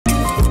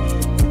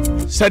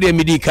Sadia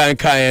Midi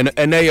Kankayan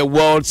and a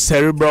World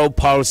Cerebral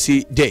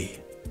Palsy Day.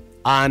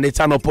 And it's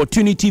an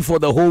opportunity for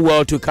the whole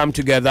world to come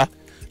together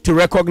to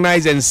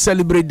recognize and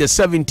celebrate the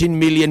 17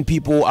 million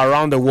people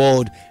around the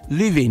world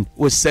living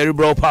with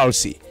cerebral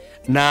palsy.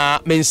 Na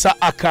Mensa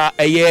Aka,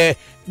 a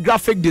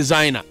graphic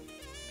designer.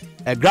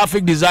 A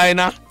graphic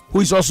designer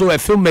who is also a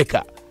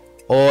filmmaker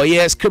or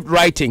script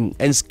writing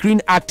and screen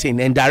acting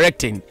and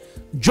directing.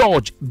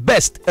 George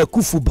Best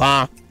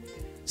Ekufuba,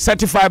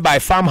 certified by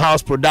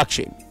Farmhouse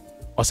Production.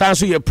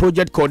 Osanso ye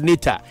project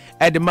coordinator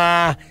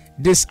Edma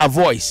This a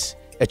Voice,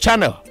 a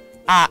channel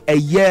a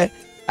year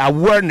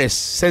awareness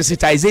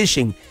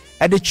sensitization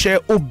at the chair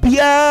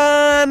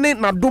obiane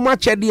na doma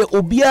chede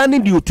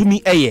obiane di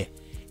otumi eye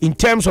in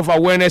terms of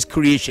awareness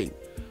creation.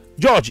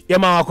 George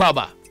yema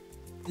wakwaba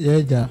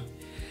yeah.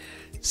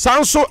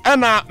 Sanso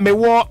ena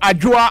mewo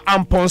adwoa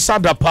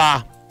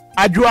amponsadapa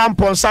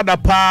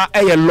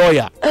eye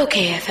lawyer.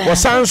 Okay,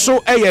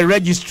 Osanso eye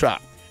registrar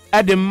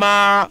at the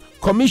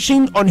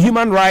Commission on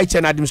Human Rights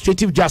and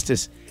Administrative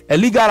Justice, a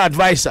legal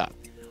advisor,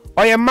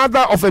 or a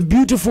mother of a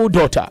beautiful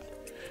daughter.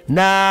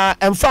 Na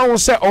emfa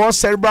say or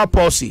cerebral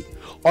palsy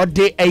or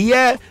de a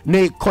year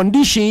ne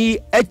condition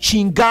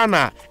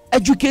Ghana,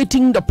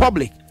 educating the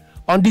public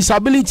on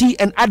disability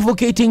and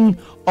advocating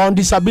on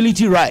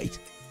disability rights.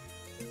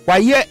 Why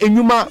ye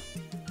enyuma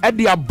at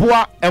the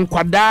aboa and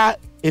kwada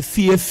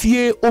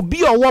efie obi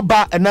owo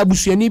ba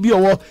enabusuani bi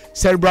owo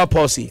cerebral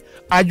palsy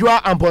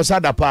adwa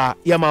amponsa pa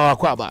yama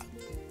wakwaba.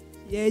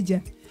 Yeah.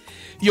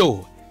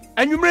 Yo,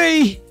 and you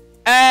may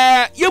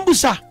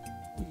Yambusa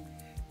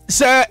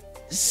sir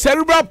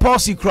cerebral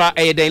palsy cry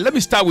a day. Let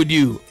me start with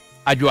you,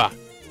 Adwa.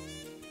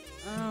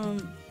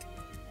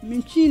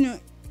 Minchino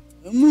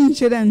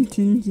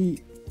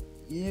Munchedantinti.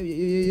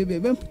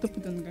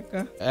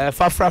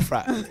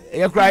 Fafra.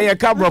 You cry a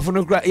cabro for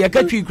no cry, you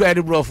catch you cry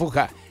the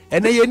brofoka,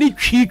 and then you need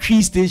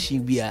tree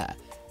station beer.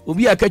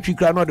 Ubi a catch you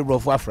cry not the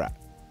brofafra.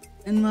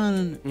 And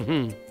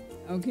man,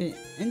 okay,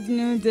 and you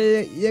know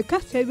the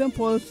cerebral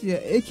palsy,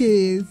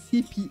 aka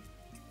CP,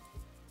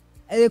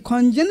 a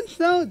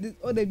congenital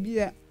disorder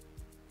beer.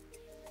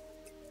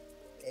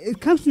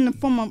 It comes in the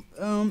form of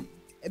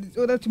a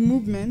disorder to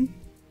movement,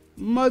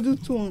 model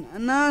tone,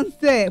 and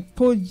answer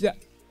poja.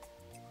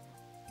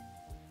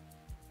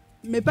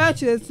 My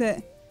bachelor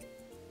said,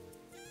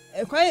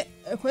 a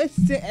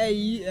question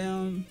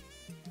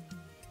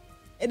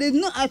it is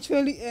not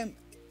actually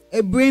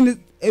a brain,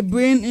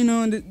 you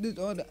know,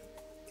 disorder.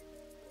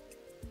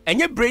 And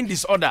your brain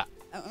disorder.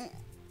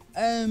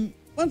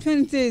 What I'm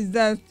trying to say is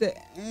that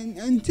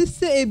and to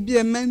say it be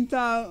a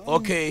mental.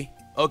 Okay.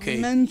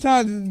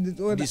 Mental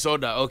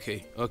disorder.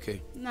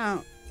 Okay.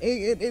 Now,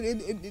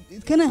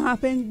 it can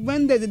happen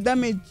when there's a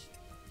damage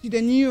to the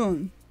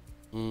neuron,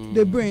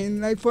 the brain.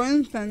 Like for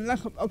instance,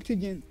 lack of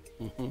oxygen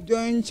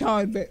during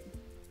childbirth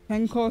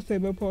can cause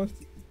cerebral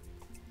palsy.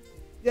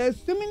 There's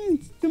so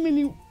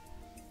many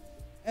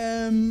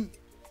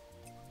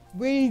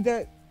ways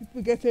that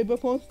people get cerebral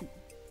palsy.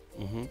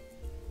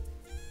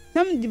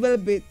 Some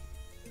develop it.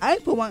 I,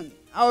 for one,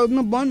 I was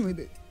not born with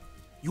it.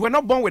 You were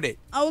not born with it?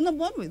 I was not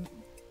born with it.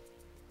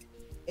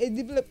 It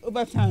developed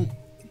over time.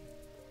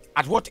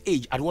 At what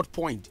age? At what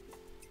point?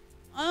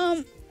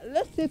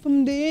 Let's say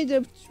from the age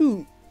of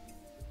 2.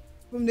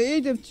 From the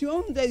age of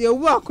 2, that you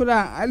walk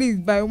at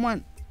least by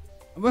 1.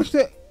 But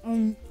say,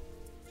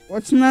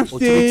 what's not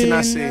saying?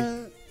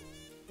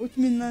 What's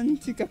me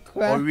nanti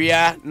kakra? Oh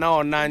yeah,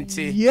 no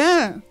nanti.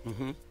 Yeah.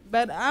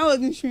 But I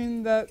wasn't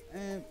showing that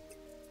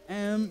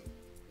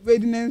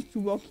readiness to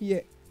work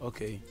yet.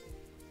 Okay.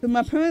 So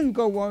my parents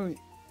got worried.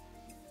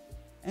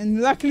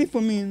 And luckily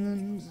for me,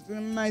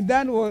 my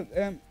dad was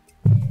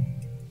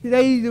did I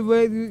use the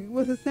word? He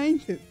was a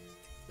scientist.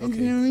 And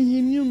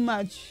he knew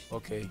much.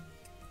 Okay.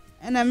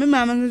 And I remember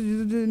my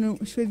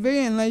mom, she was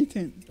very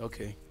enlightened.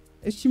 Okay.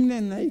 Extremely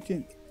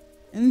enlightened.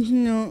 And you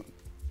know,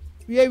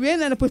 we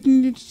had an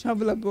opportunity to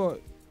travel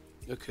abroad.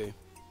 Okay.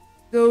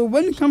 So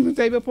when it comes to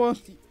cerebral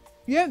palsy,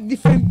 we have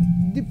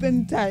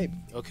different types.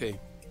 Okay.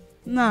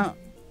 Now,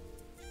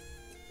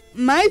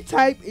 my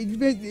type is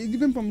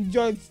different from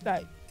George's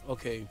type.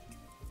 Okay.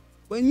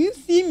 When you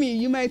see me,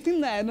 you might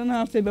think that I don't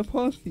have cerebral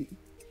palsy,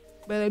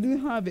 but I do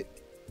have it.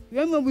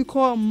 Remember, we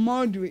call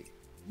moderate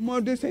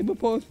cerebral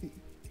palsy.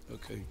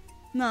 Okay.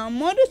 Now,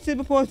 moderate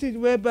cerebral palsy is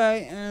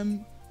whereby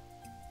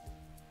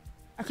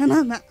I can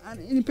have an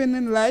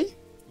independent life,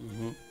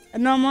 a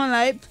normal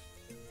life,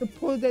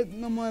 supposed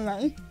normal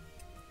life,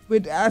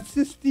 with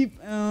assistive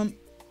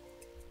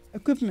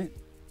equipment,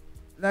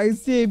 like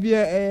say,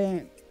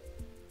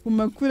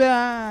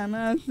 Kumakura, and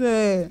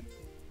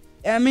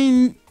I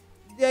mean,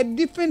 there are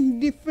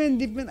different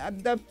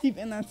adaptive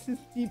and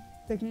assistive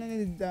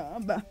technologies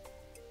that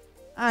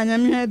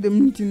I'm here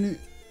to.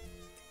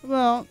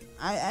 Well,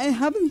 I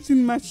haven't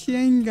seen much here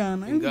in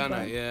Ghana. In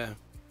Ghana, yeah.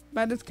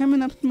 But it's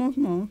coming up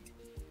small.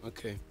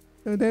 Okay.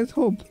 So there's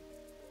hope.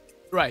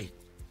 Right.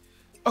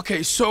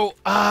 Okay, so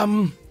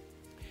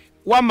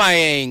what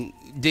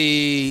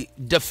the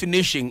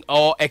definition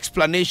or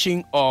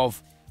explanation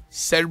of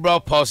cerebral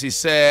palsy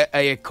say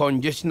a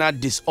congestional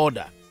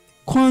disorder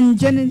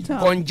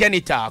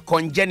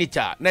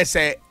Congenital. Na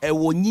say e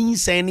wo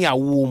nyinsɛn ne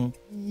awom.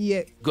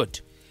 Yeah.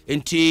 Good.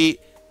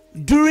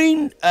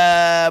 During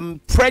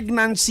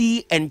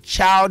pregnancy and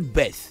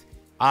childbirth,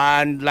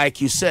 and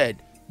like you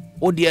said,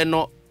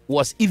 Odieno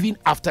was even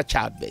after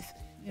childbirth.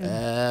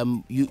 Yeah.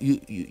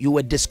 You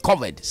were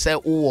discovered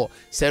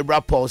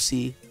cerebral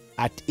palsy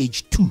at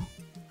age 2.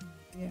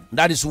 Yeah.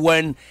 That is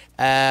when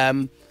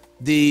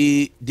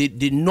the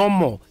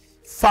normal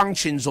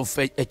functions of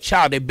a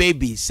child, a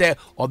baby, say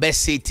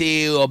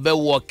obesity,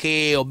 walk,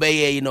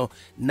 you know.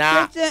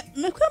 Now, at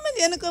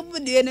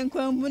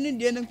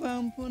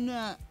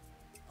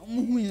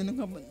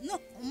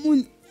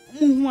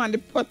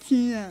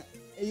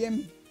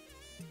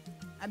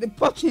the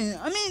potting,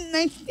 I mean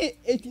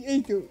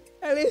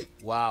 1988.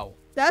 Wow.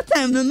 That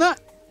time, no,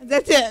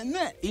 that's it.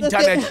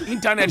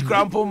 Internet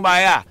crampon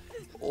by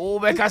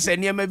Obeka said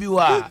near maybe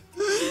wa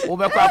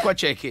Obeka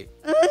check it.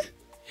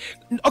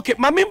 Okay,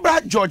 my member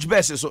George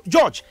Bessie. So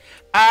George,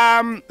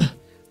 Ajua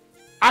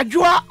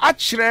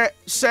actually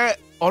say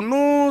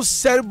ono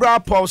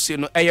cerebral palsy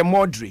no a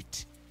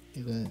moderate.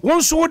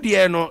 One so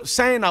dear no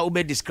sign I will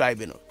be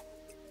describing.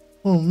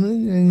 Oh,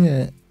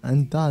 yeah,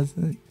 and that's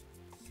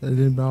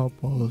cerebral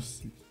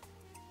palsy.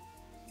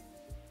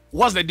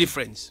 What's the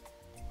difference?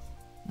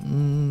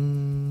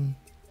 The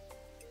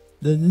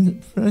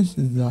difference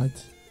is that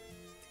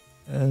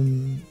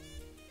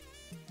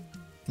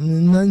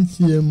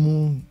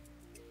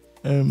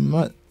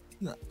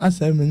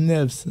as I'm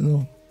nerves,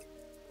 no,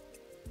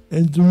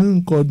 and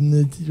doing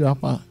coordinate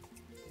rapper.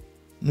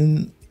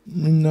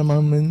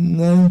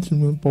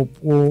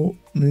 Popo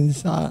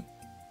mensa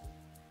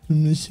to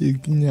me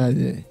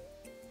shaking.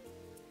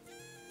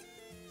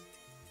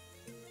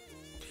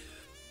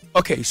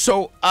 Okay,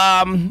 so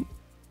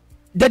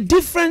the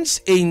difference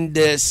in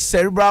the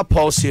cerebral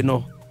palsy,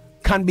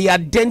 can be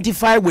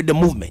identified with the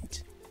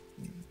movement.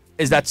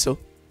 Is that so?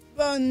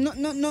 Well,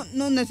 not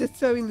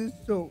necessarily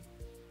so.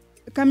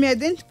 It can be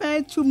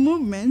identified through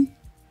movement,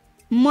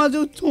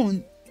 muscle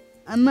tone,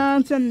 and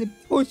the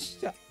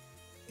posture.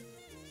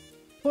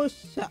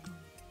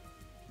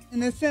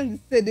 In a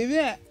sense, the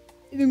way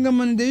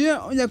even the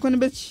year you're going to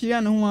be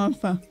cheering on one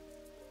fa.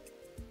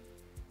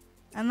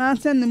 And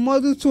answer the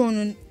muscle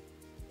tone.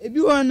 If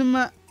you want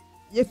to,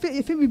 if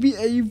it be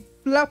a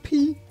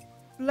flappy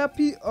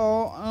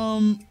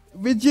or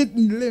rigid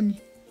limb.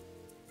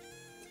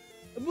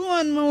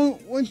 Everyone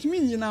wants me,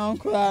 you know,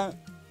 cry.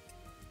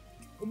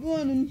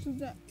 Everyone says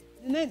that.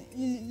 And then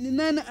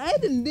I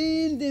didn't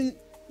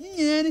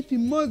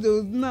anything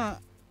models now.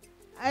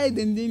 I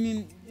didn't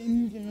you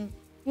know.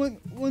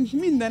 Wants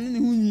me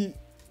done.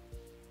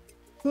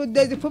 So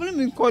there's a problem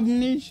in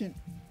coordination.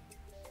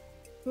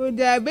 So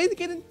there are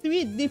basically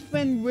 3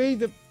 different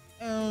ways of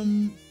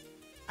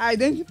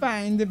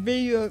identifying the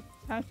various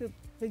types of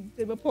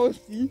cerebral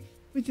palsy,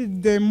 which is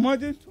the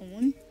motor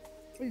tone,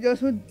 which is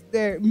also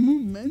the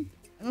movement,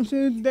 and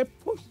also the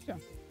posture.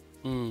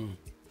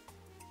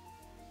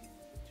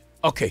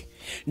 Okay,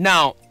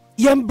 now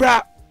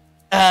Yembra,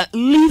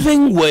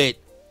 living with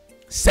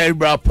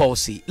cerebral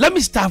palsy. Let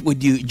me start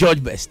with you,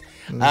 George Best,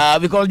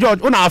 because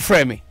George, when I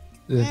frame me,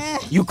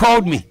 you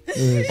called me.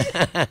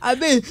 I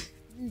mean,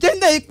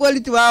 gender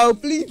equality, wow,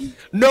 please.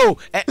 No,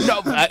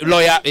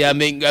 lawyer. I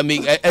mean,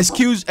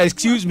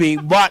 excuse me,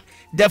 but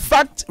the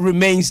fact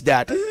remains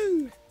that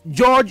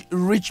George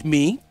reached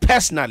me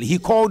personally. He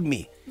called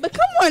me. But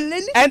come on,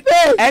 ladies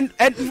first. And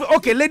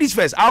okay, ladies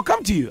first. I'll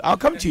come to you.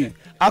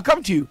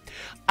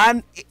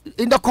 And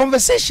in the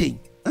conversation,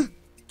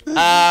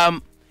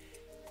 I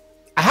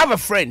have a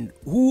friend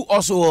who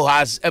also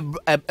has a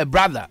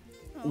brother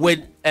with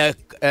a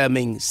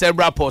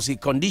cerebral palsy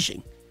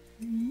condition,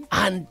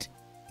 and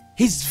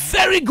he's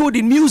very good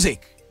in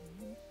music,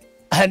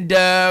 and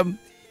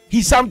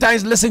he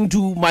sometimes listens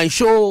to my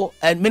show.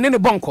 And Menene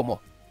Bonkomo,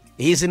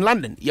 he's in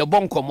London. Your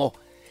Bonkomo,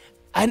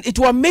 and it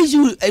will amaze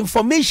you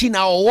information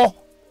our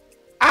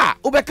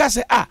Obeka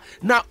say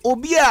now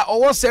Obia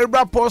or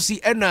cerebral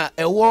palsy and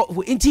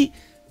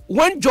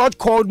when George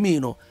called me,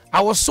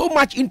 I was so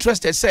much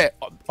interested. Say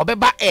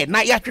Obeba na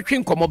ya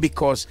twetwe komo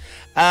because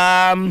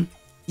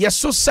your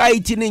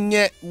society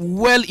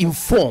well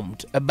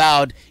informed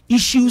about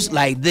issues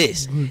like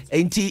this.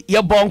 Ain't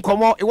your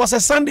bonkomo? It was a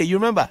Sunday, you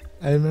remember?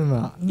 I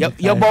remember.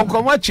 Your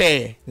bonkomo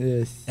chair.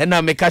 Yes. And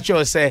now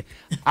Mekacho say,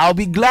 I'll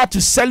be glad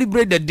to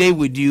celebrate the day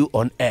with you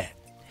on air.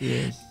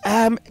 Yes.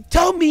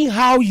 Tell me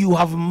how you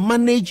have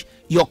managed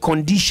your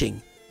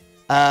condition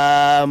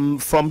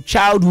from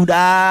childhood.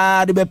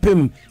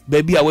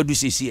 Baby, I will do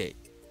CCA.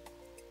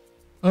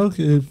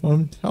 Okay,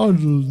 from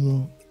childhood,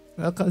 no.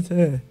 Like I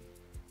said,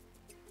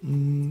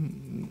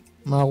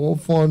 my work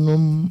for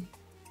them,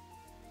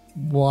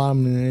 boy,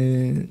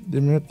 they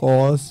make a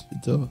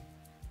hospital.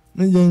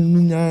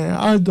 Me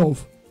out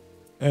of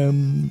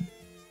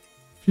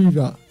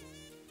fever,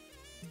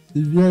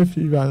 severe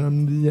fever,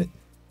 and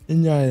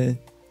I'm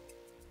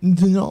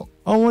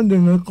I want to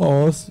make a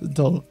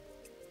hospital.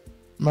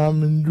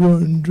 Mom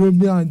drove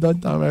me a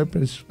doctor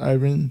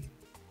prescribing.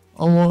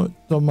 I want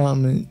to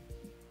mommy,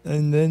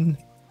 and then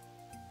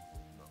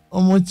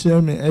almost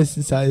cheer me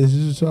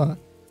exercise so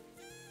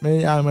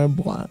me ya me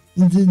boy.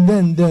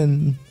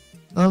 Then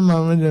I'm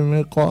a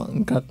me call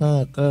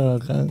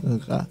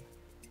nkaka.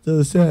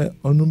 So say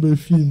on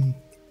film.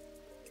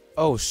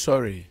 Oh,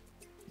 sorry.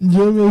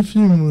 Do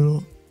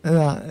film and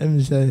I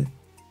say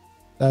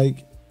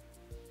like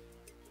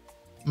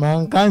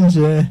man can't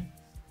say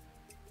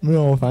me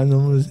or find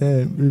them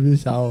say baby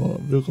shower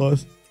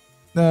because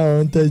now I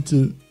wanted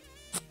to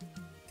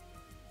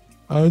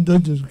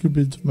keep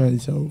it to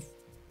myself.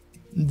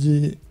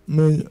 The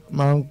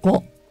man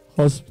call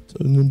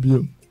hospital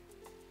no.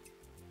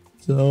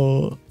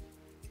 So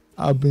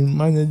I've been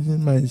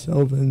managing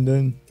myself and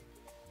then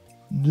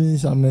doing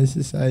some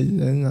exercise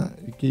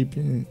and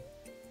keeping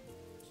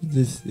to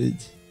this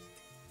stage.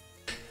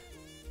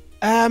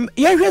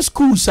 Yeah,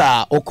 school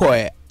sir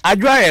okoye. I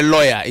draw a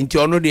lawyer into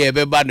ono de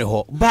ebeba ne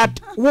ho.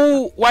 But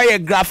why a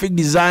graphic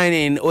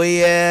designing or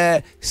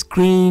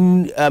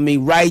screen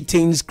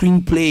writing,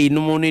 screenplay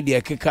no money de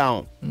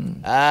account.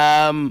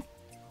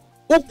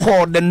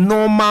 Oko the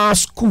normal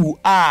school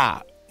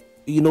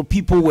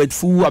people with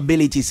full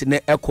abilities in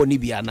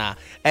Ekonibiana.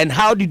 And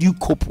how did you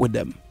cope with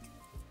them?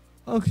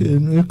 Okay,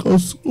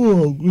 because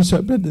school, Good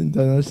Shepherd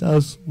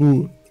International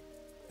School,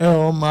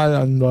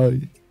 my and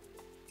boy.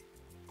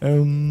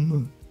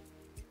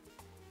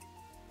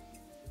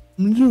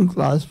 Do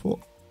class 4.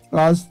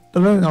 Class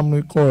 3 I'm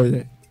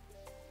recording.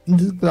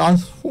 This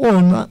class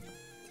 4 na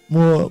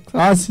more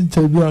class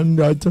teacher be on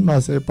the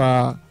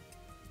Tomasepa.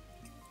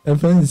 A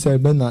friend say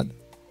Bernard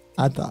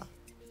Ata.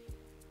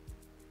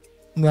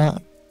 Na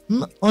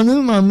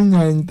only mommy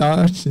na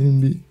interaction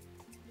be.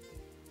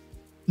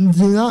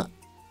 Ndina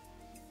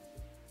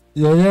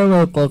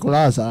yeah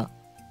class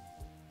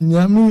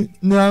na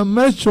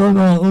make sure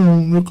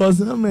no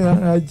because I'm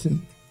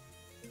writing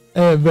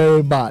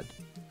very bad.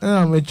 And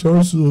I'm a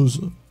choice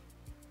also.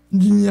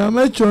 The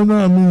amateur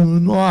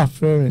no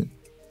affair.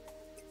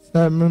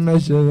 Some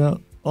measure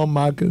or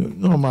market,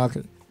 no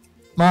market.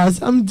 My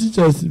some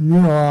teachers,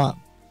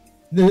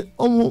 they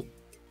almost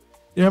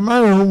your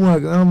man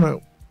homework. I'm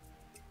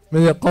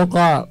a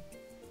cock.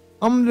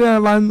 I'm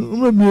there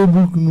one be a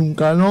book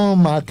no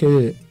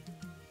market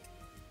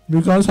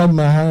because of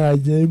my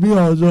handwriting. Be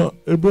also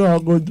a bit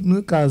of good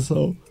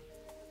Newcastle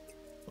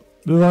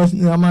because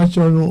the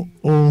amateur no.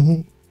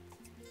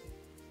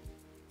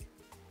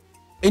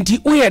 Inti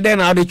uye then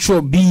how they show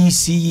B,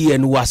 C,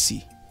 and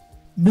WASI.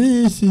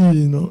 B, C,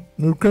 no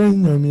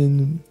Ukraine, I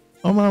mean,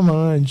 I'm a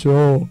man,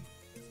 show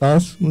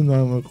that's when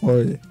I'm a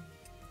call.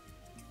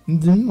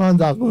 Didn't want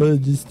that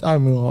college this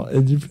time or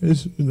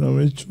education,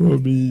 I'm sure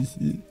B,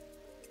 C.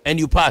 And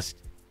you passed?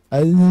 I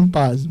didn't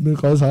pass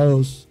because I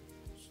was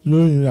slow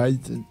in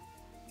writing.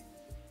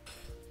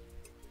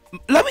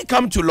 Let me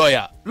come to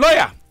lawyer.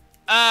 Lawyer,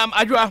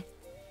 Adra,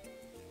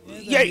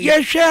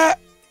 yeah, share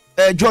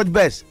George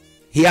Best.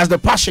 He has the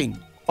passion.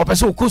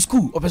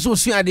 School,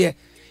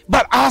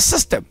 but our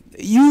system,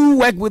 you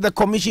work with the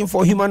Commission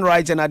for Human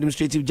Rights and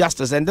Administrative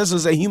Justice, and this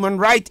is a human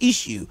right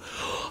issue.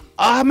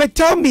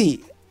 Tell me,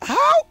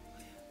 how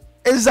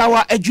is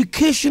our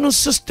educational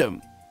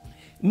system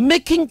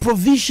making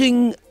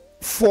provision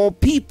for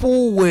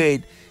people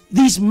with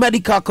these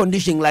medical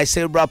conditions like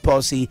cerebral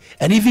palsy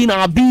and even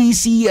our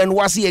BEC and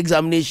WASI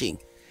examination?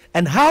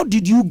 And how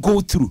did you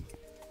go through?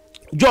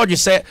 George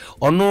said,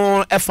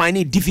 no, I find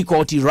it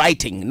difficulty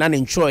writing, none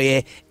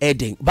enjoy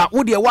editing. But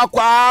would you walk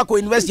to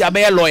invest your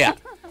lawyer?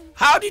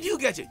 How did you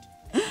get it?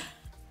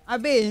 I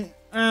mean,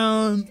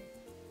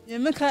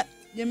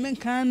 you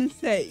can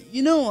say,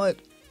 you know what?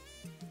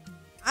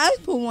 I,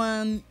 for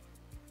one,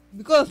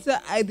 because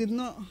I did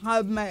not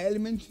have my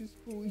elementary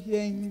school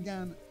here in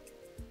Ghana,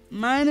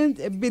 mine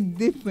is a bit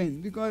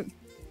different because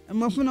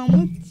I'm a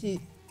phenomenon.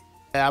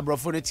 I'm a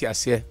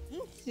phenomenon.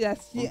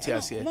 Yes,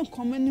 I'm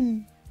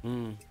common.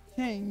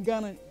 In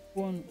Ghana,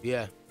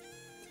 yeah.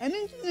 And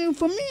then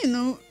for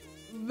me,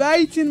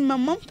 writing, my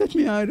mom taught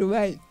me how to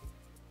write.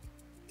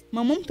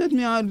 My mom taught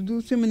me how to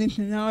do so many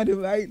things, how to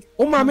write.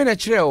 Oh, my man,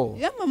 trail.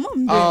 Yeah, my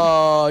mom did.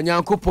 Oh,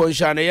 Nyanko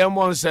Ponshana, your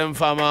mom sent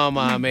for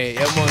mama, me,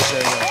 your mom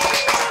sent.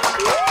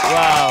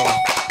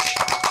 Wow.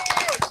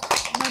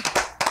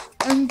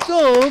 And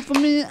so, for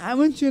me, I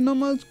went to a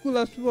normal school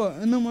as well,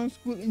 a normal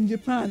school in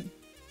Japan,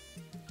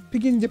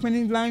 speaking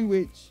Japanese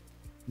language.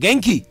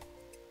 Genki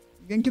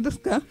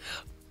desu ka?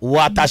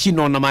 Watashi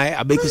no namae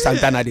abeku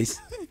Santana this.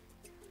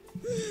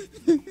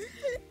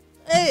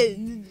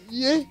 Hey,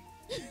 yeah.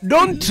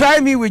 Don't try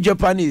me with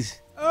Japanese.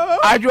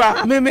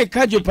 Ajwa, me make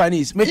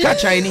Japanese, make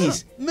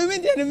Chinese. Me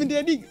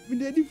daddy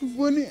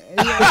fufoni.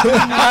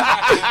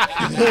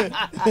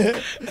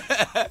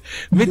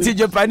 Me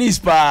Japanese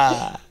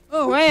pa.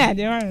 Oh, why are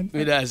they on?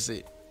 Me that's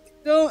it.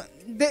 So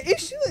the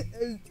issue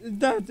is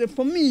that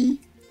for me,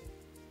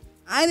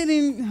 I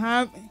didn't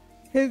have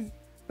his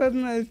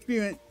personal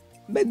experience.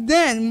 But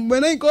then,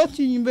 when I got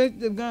to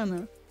University of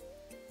Ghana,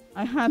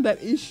 I had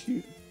that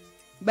issue.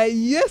 But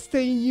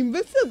yesterday,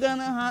 University of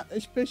Ghana had a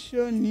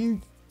special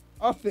needs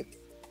office.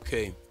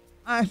 Okay.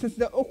 I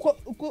said,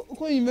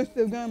 Oko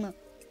University of Ghana.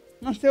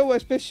 I said,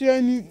 what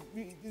special needs,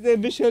 they're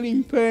visually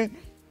impaired.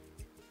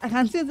 I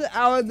can say that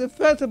I was the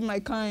first of my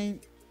kind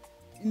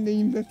in the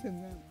university.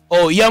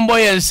 Oh, young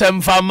boy and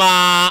some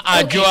fama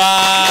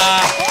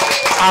Ajwa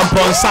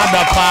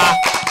Amponsadapa,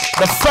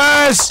 the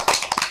first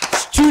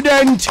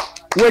student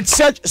with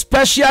such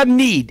special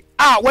need.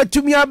 What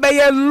to me be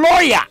a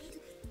lawyer?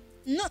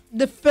 Not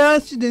the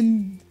first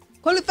student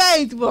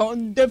qualified for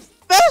the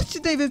first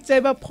student with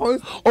cerebral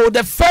palsy. Oh,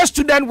 the first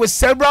student with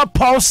cerebral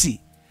palsy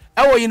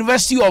at the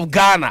University of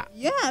Ghana.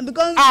 Yeah,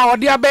 because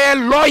they be a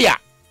lawyer.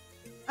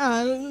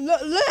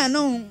 Lawyer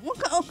no. What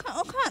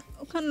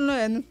kind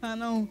lawyer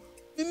no?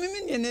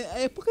 Me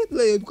a pocket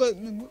lawyer because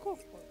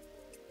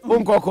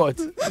court.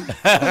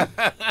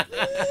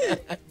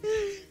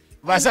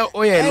 But so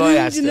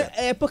lawyer.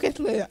 A pocket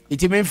lawyer.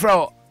 It mean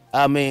from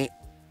an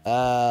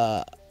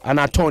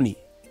attorney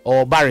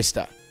or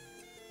barrister.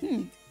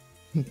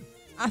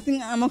 I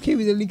think I'm okay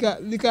with the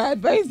legal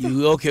advisor.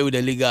 You okay with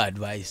the legal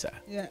advisor?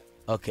 Yeah.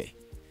 Okay.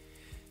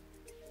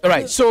 All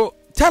right. So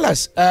tell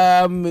us,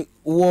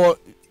 what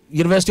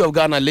University of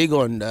Ghana,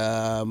 Legon,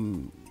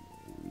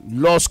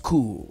 law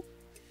school.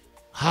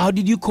 How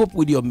did you cope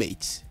with your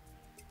mates?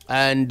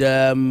 And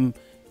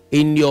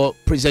in your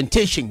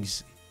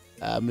presentations,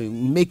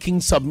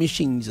 making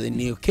submissions in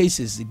your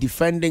cases,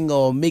 defending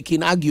or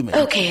making arguments.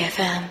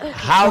 okayfm.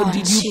 How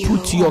did you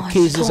put your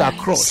cases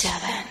across?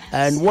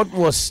 And what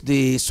was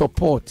the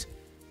support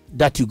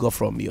that you got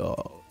from your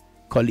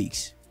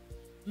colleagues?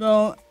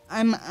 Well,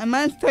 I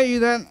must tell you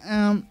that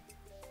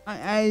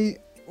I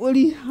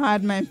only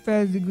had my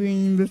first degree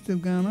in University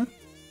of Ghana.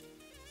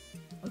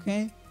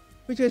 Okay,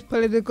 which was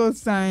political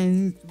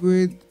science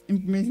with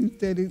information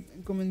studies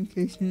and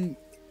communication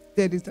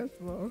studies as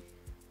well.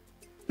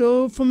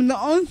 So from the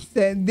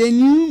onset, they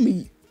knew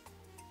me.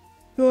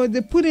 So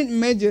they put in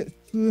measures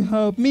to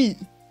help me.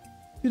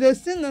 To the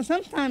extent that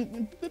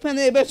sometimes people are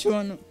able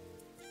to know.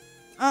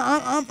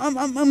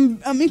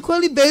 I'm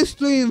equally very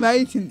slow in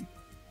writing.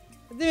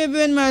 I think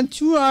maybe my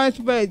 2 hours,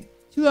 but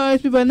 2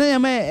 hours people now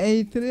I'm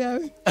at 3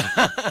 hours.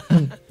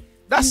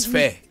 That's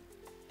fair.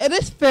 It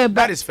is fair, but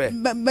That is fair.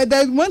 But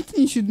there's one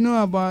thing you should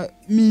know about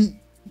me,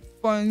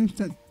 for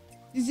instance.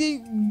 You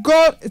see,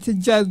 God is a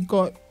just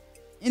God.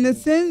 In the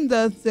sense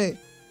that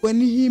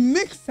when He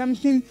makes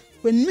something,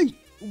 when He makes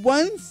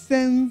one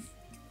sense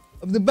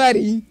of the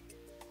body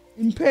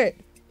impaired,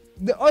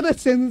 the other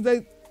senses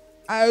that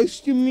are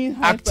extremely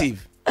hyper.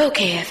 Active.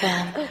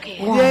 okayfm.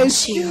 They're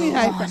extremely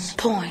hyper.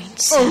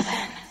 101.7.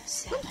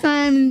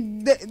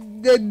 Sometimes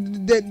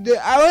the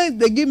hours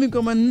they give me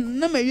come on,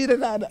 no me read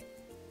that.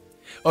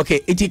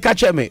 Okay, it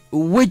catch me.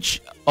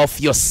 Which of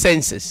your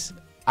senses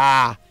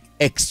are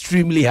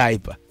extremely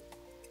hyper?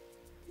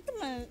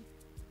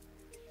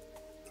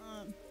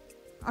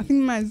 I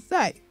think my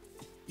sight.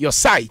 Your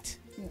sight.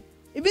 Yeah.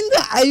 Even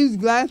though I use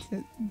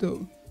glasses,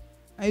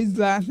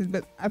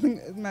 but I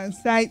think it's my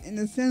sight in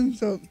the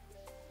sense of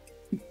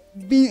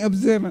being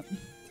observant.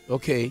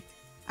 Okay.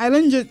 I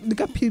don't just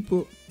look at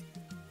people.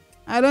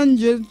 I don't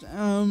just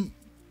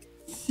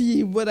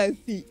see what I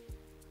see.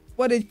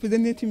 What is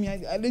presented to me,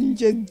 I don't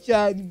just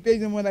judge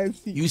based on what I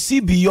see. You see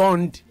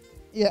beyond.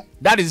 Yeah.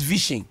 That is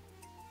vision.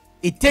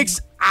 It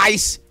takes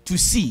eyes to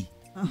see,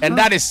 and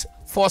that is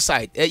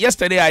foresight.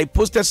 Yesterday I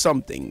posted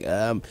something,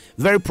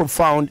 very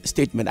profound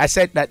statement. I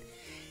said that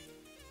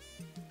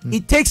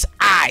it takes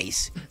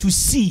eyes to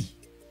see,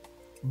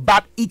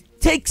 but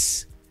it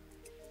takes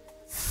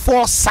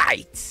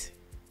foresight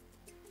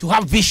to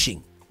have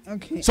vision.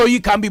 Okay. So you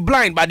can be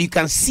blind, but you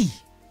can see.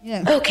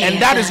 Yeah. Okay,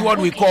 And that is what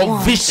we call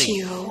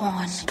vision.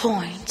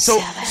 101.7. So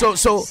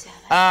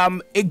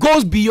it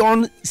goes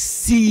beyond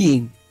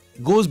seeing.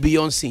 Goes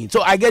beyond seeing.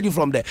 So I get you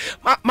from there.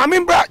 My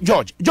member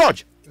George.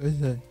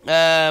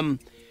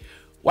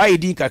 Why you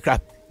doing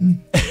crap?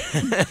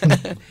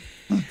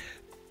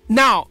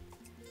 Now,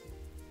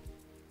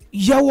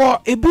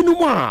 yawa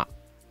ebinuma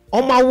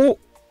omawo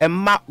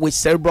emma with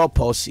cerebral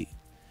palsy,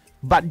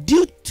 but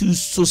due to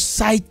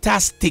societal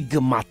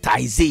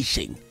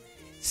stigmatization,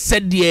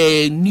 said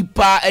the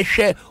nipa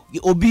ehwe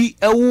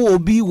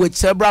obi with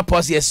cerebral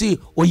palsy say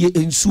oye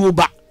ensuo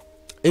ba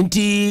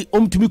enti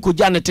omtumi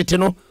koja ne tete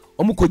no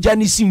omkoja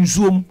ni si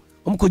nsuom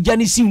omkoja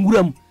ni si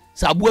nwuram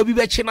saboa bi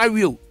be che na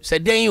wi o se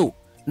den o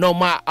na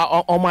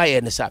oma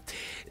ye ne sa.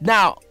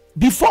 Now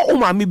before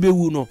umami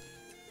bewu no,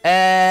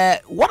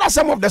 what are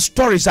some of the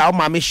stories that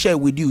umami share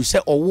with you? Say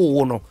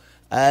owo no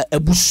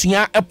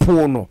ebusua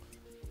epo no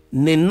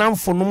ne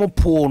namfo no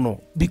po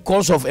no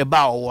because of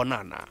eba owo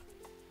nana.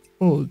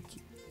 Oh,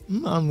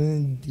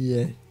 mami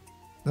dear.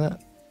 Na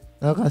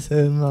ka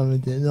say mami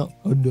dear no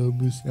odo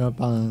ebusua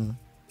pa.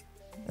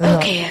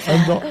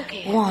 okayfm.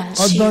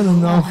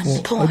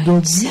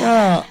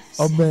 101.7.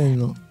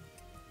 Obeno.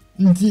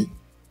 Nti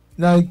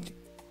like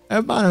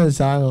eba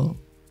sa no.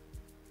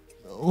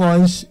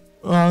 Once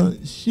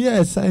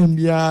share sign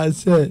bia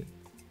say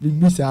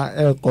bibisa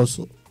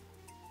ekoso.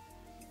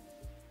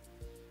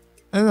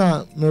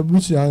 Ena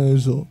mebusia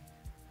nso.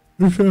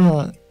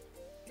 Bifema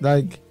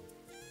like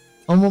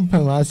omo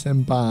pema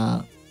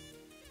sempa.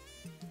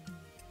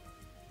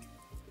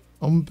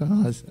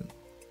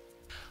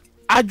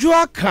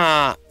 Ajua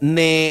can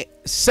ne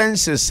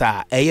senses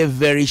are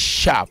very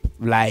sharp,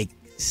 like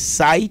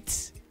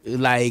sight,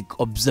 like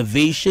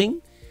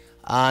observation,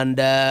 and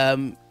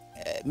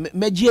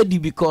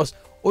mejiedi because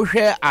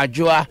Oshe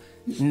Ajua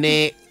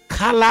ne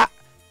color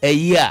a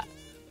year.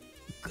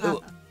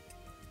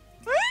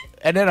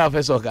 And then I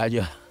first saw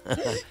Ajua.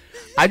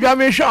 Ajua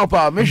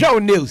me show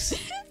news.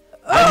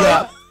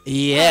 Ajua,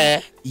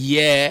 yeah.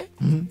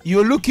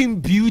 You're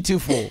looking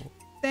beautiful.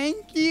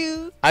 Thank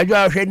you.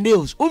 Ajua her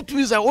news. Up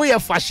say oh, you're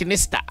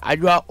fashionista.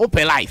 Ajua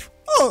open life.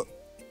 Oh,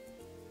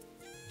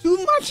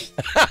 too much.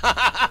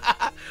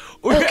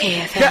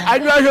 Okay,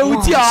 Ajua her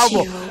uti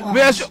abo.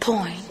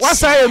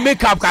 What's your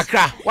makeup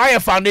kakra? Why your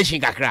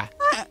foundation kakra?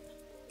 I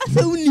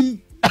say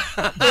unim.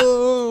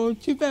 Oh,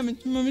 chupem.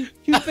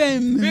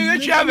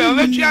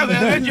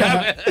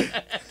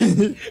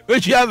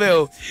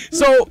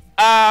 So,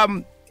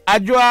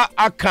 Ajua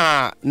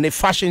aka ne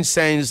fashion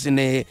sense,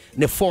 ne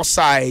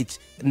foresight,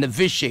 ne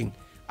vision,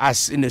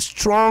 as in a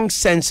strong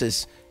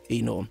senses,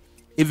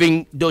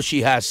 even though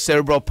she has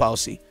cerebral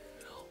palsy.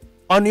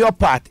 On your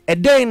part, a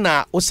day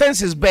na o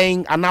senses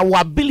being and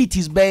our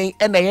abilities being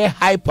and a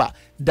hyper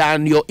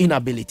than your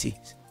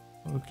inabilities.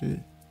 Okay.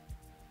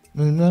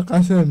 An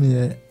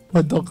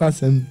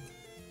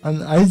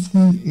IT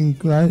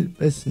inclined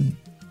person,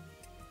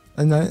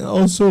 and I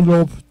also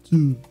love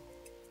to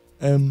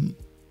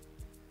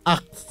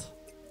act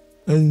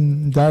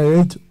and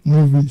direct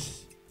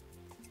movies.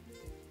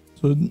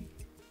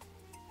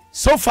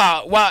 So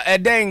far, well,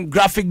 then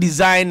graphic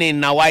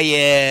designing now,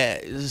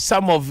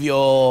 some of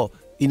your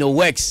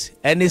works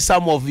and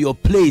some of your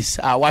plays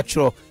are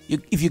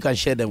if you can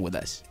share them with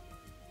us.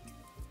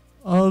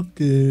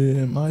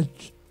 Okay, my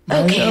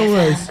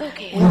works.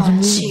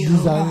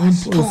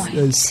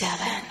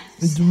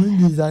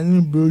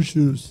 Designing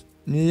brochures,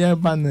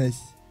 banners,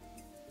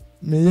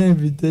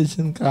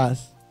 invitation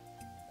cards,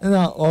 and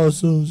I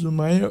also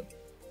my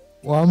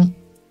one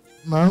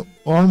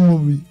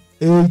movie,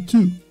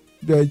 A2,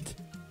 that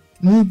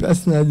me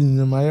personally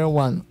my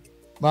one,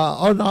 but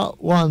other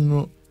one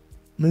no,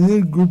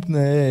 many group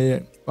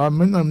but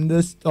when I'm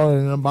just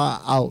story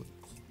about out,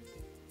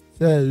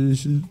 so you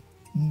should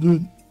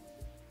do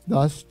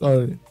that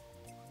story.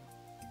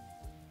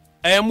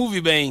 A movie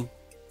bang.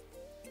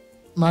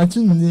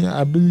 Matching the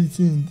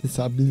ability in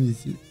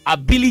disability.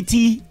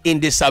 Ability in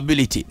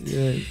disability.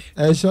 Yes.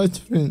 A short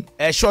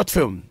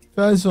film.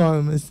 First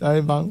one, Mr.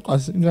 Ivan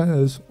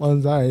Kwasiga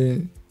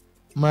sponsor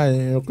my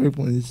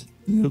equipment.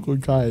 You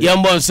could try.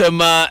 Yambon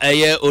Sema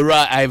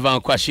Ura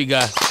Ivan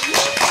Kwasiga.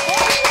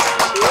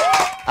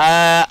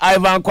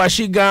 Ivan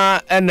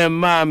Kwasiga and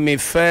my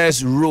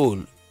first role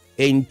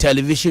in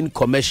television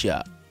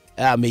commercial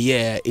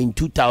in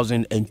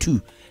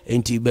 2002.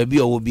 Into baby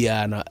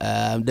Obiana,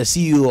 the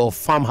CEO of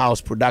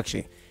Farmhouse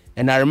Production.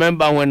 And I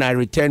remember when I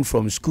returned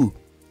from school,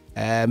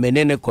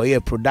 Menene Koye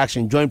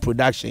production, joint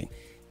production,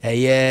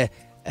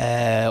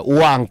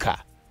 Wanka,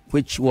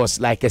 which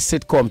was like a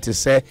sitcom to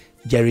say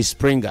Jerry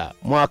Springer,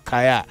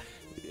 Mwakaya.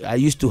 I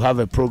used to have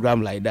a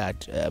program like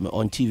that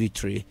on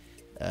TV3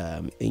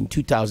 in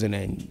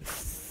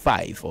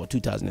 2005 or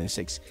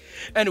 2006.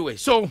 Anyway,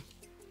 so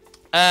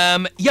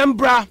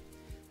Yambra,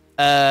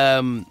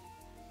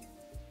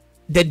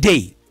 the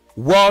day,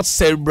 World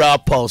Cerebral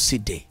Palsy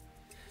Day.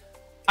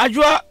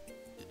 Ajua,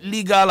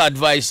 legal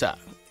advisor,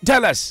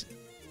 tell us,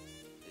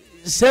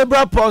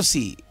 cerebral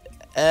palsy,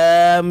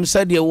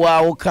 said the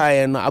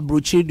okay and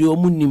abruchi the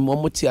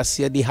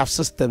omunim they have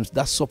systems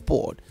that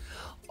support.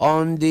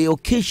 On the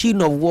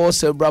occasion of World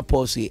Cerebral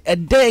Palsy, a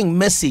dang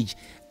message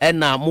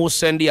and more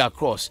send it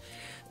across.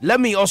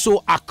 Let me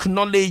also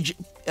acknowledge,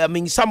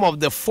 some of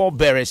the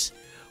forebearers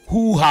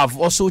who have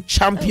also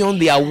championed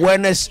the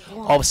awareness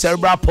of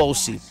cerebral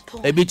palsy.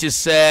 A bit is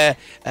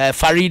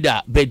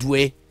Farida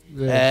Bedwe,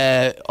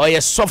 or a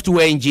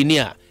software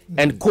engineer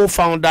and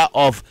co-founder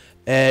of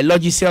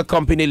Logicel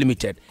Company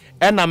Limited,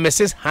 and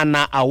Mrs.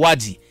 Hannah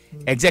Awadi,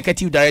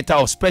 executive director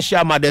of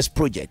Special Mothers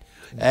Project.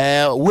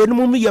 When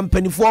mumi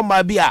yempenifor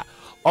mabia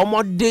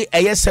omode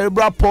a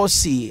cerebral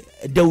palsy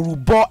the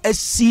rubo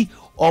SC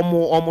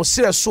omo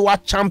so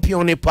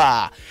champion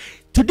pa.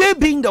 Today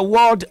being the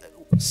World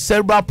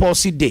Cerebral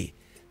Palsy Day,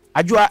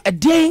 Ajua a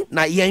day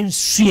na yen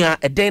suya,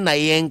 a day na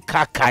yen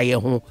kakaye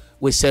ho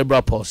with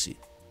cerebral palsy.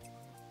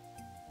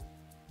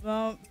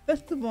 Well,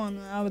 first of all,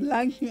 I would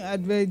like to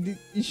address the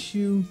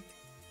issue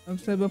of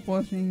cerebral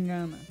palsy in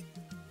Ghana,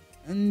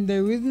 and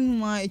the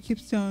reason why it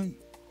keeps on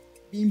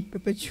being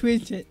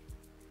perpetuated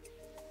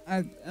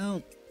as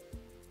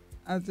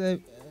a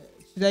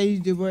should I use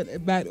the word a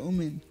bad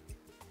omen,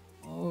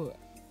 or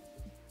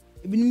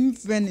even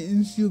friend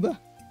in Suba.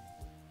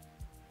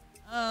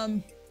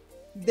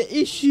 The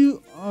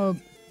issue of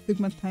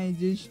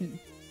stigmatization,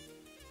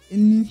 it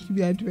needs to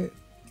be addressed.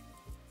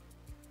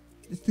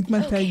 The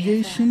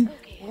stigmatization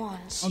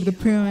of the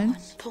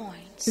parents,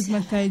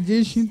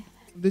 stigmatization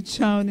of the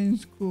child in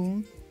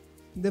school,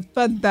 the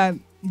fact that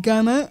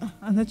Ghana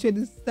has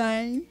actually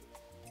signed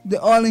the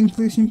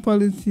all-inclusion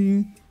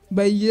policy,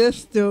 but yet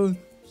still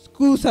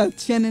schools are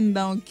turning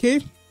down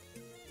kids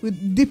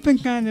with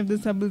different kinds of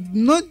disabilities,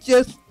 not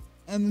just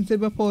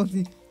cerebral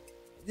palsy.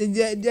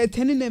 They're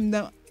telling them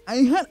that I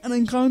had an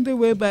encounter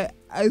whereby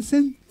I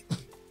sent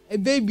a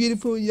very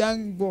beautiful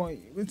young boy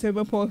with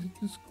cerebral palsy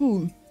to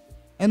school,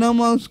 a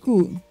normal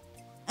school,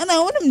 and I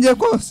want him to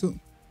go so.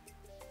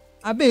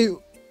 I bet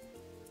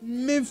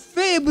me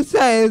favorite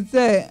side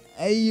say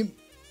I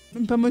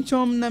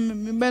permission na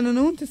me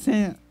banana to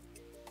say.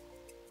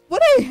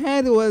 What I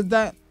heard was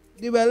that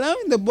they were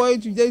allowing the boy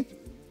to just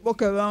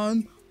walk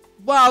around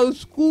while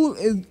school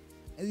is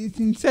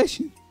in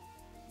session,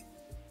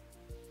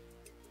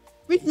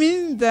 which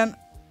means that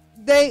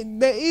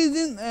there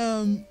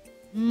isn't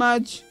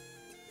much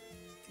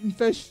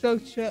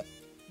infrastructure,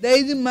 there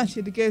isn't much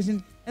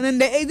education, and then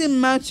there isn't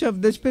much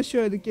of the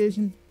special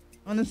education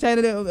on the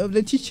side of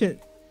the teacher.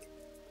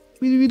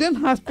 We don't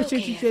have special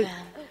teachers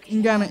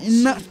in Ghana,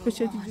 enough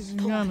special teachers in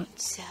Ghana.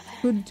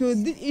 So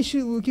this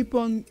issue will keep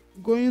on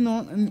going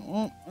on and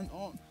on and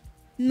on.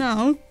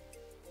 Now,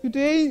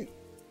 today,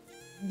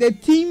 the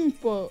theme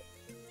for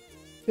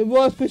the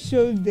World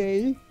Special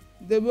Day,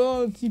 the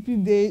World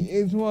CP Day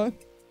is what?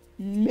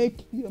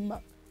 Make your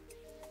mark.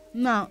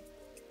 Now,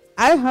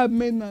 I have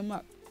made my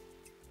mark.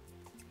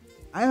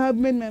 I have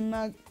made my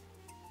mark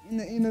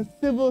in a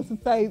civil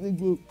society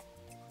group.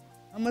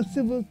 I'm a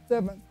civil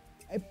servant.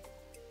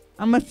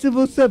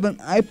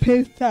 I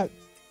pay tax.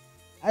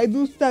 I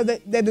do stuff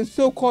that the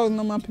so-called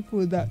normal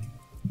people do.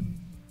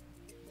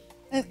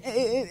 And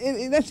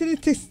it actually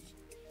takes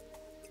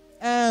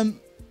a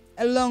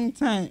long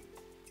time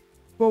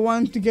for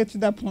one to get to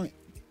that point.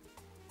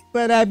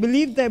 But I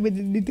believe that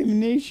with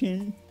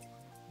determination,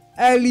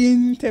 early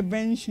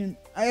intervention,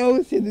 I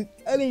always say that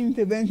early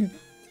intervention.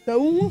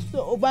 So once the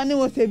Obama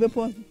was able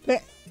to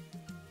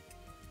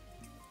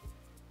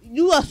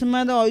you as a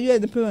mother or you as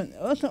the parent,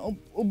 also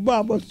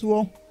Obama was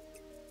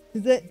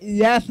is that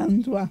yes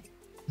and to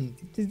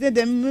is that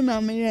the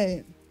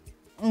women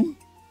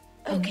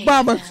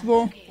Baba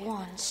for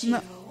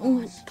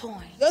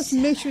just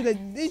make sure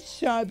that this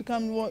child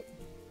becomes what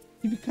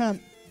he becomes,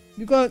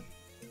 because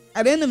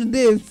at the end of the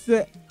day,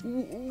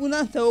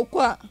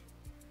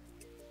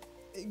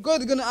 God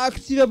is gonna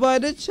ask you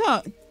about the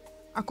child.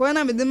 I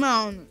can't be the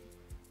man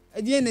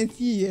at the end of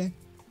the year,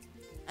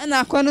 and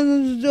I can't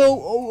do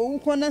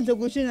the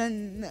question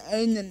and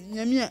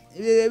Yamia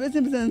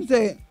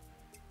say,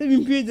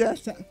 "Seven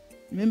periods."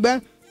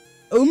 Remember,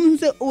 a woman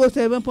said, "Oh,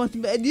 7 points,"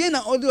 but at the end,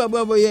 I order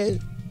about yes.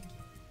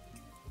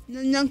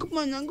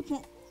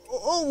 Nyankopon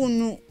oh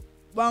no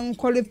ban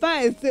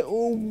qualify say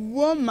oh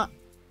woman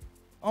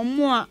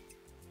omo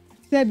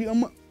say bi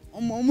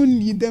omo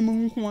need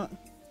them nko.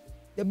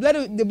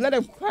 The blood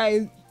of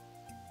Christ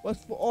was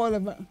for all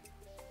of us,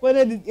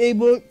 whether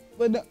disabled,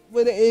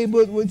 whether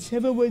able,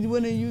 whichever way you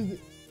want to use it.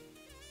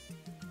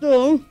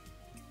 So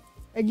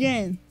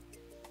again,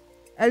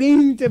 early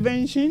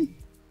intervention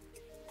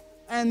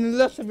and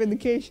lots of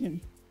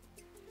education.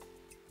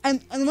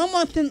 And one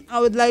more thing I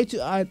would like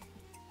to add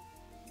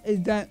is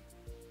that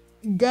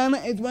Ghana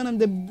is one of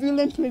the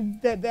brilliant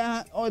places that there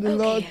are all the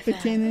laws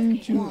pertaining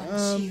to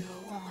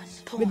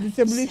the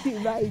disability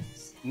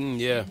rights.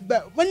 Yeah.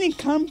 But when it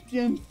comes to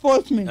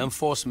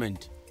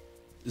enforcement,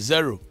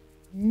 zero.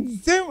 In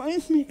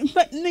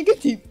fact,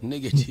 negative.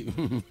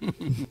 In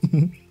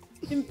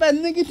fact,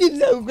 negative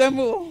zero,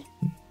 grandma.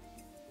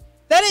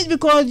 That is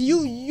because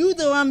you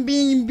the one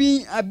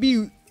being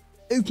abused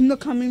is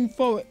not coming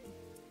forward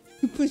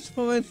to push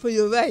forward for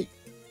your right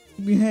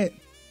to be heard.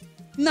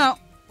 Now,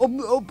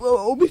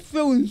 Obi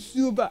feel in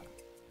Suba.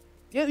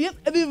 You have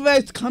every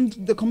right to come to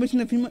the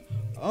Commission of Human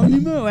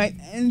Rights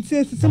and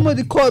say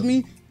somebody called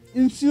me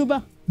in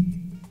Suba.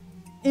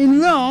 In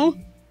law,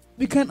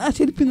 we can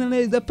actually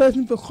penalize the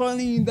person for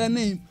calling you that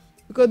name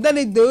because that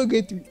is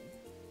derogatory.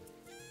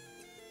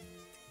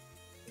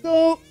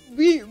 So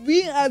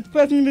we as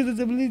persons with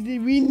disability,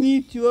 we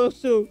need to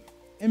also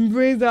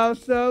embrace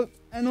ourselves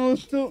and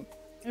also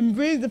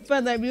embrace the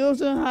fact that we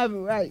also have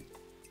rights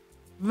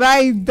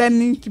that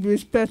need to be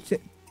respected,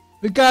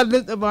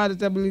 regardless of our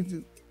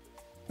disabilities.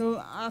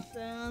 So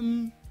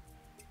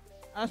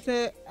as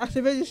a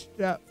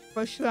registrar,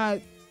 for sure,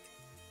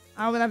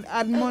 I would have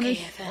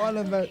admonished all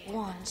of us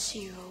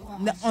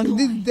that on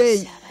this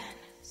day,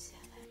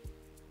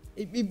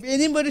 if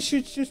anybody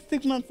should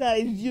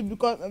stigmatize you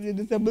because of your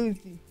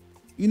disability,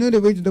 you know the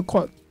way to the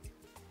court.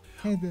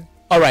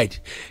 All right.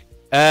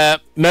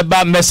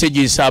 Member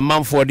messages are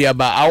man for the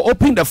about. I'll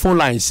open the phone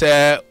lines.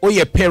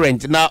 Your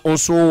parent now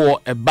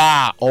also a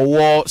bar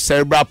or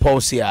cerebral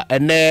palsy,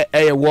 and there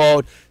a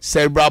World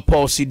Cerebral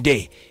Palsy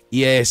Day.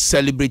 Yes,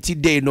 celebrity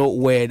day no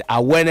word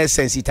awareness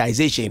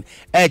sensitization.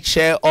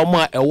 Chair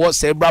or a World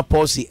Cerebral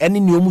Palsy. Any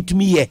new to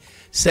me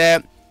say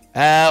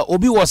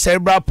Obi was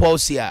cerebral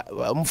palsy.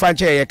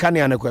 Mfanche ye kani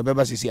anekwe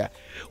beba sisia.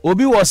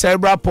 Obi was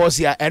cerebral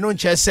palsy and on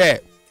chair say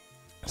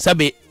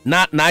sabe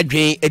na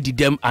adwen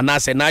edidem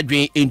anase na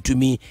adwen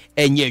entumi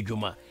enye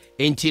adwuma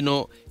enti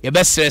no ye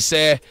besere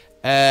se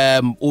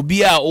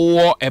obi a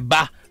wo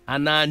eba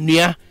ana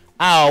nua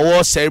a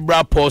wo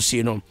cerebral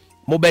palsy no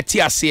mo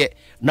beti ase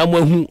na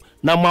mohu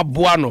na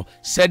maboa no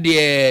said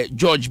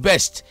George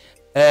Best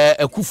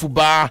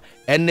Ekufuba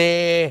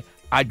ene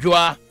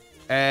adwoa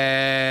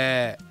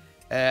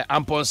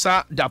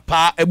amponsa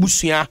dapa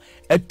ebusua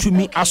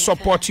atumi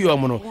asupport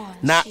yom no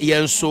na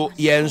yenso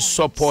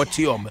support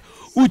yom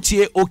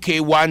utie okay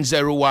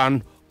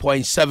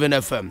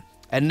 101.7 FM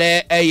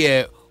ene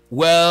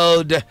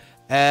World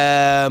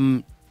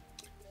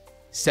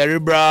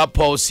Cerebral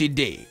Palsy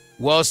Day.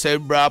 World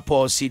Cerebral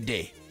Palsy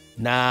Day.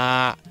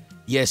 Na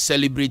ye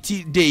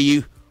celebrity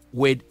day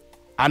with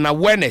an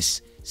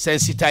awareness,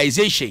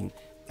 sensitization.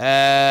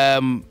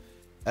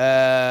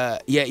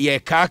 Ye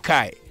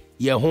kakai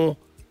ye ho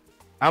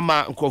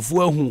ama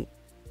nkrofo ahu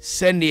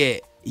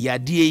sene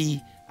yadie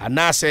yi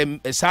anase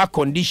sa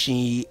condition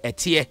yi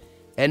etie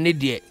ene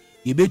de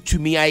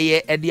yebetumi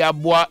aye ede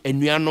aboa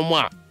anuanom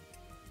a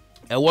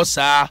ewo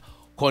sa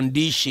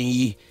condition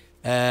yi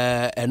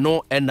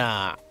eno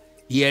ena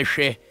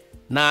yehwe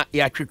na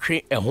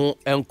yatwetwe eho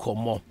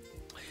enkomo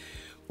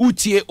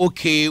utie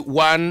okay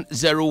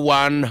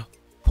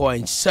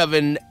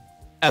 101.7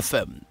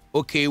 FM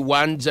okay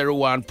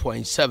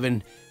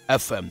 101.7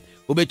 FM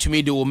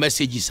obetumi de wo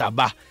messages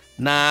aba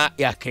na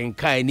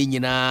yakenkan ni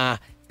nyina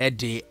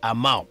ede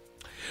amount.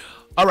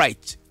 All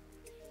right,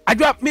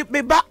 adwa me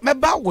ba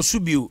wo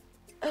subiu.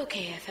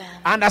 Okay,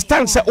 FM.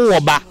 Understand say o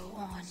oba.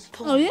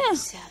 Oh yeah.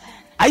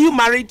 Are you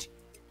married?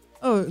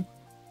 Oh,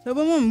 so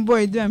mom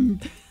boy them.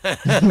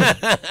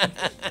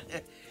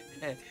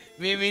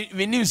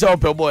 We need so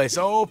per boy,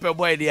 so per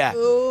boy there.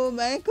 Oh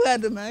my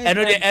God, man. I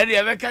know the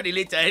area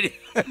later.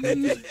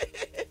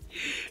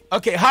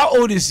 Okay, how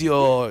old is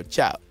your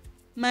child?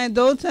 My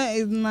daughter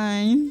is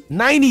 9.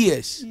 9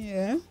 years.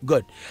 Yeah.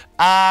 Good.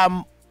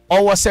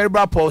 Or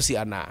cerebral palsy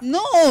or not?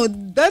 No,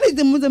 that is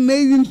the most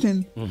amazing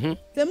thing.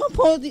 Cerebral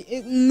palsy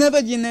is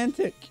never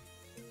genetic.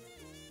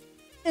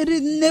 It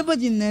is never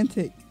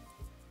genetic.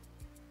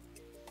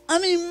 I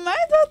mean, my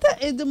daughter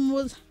is the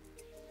most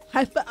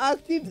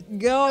hyperactive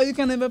girl you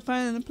can ever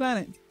find on the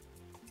planet.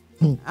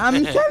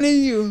 I'm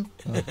telling you.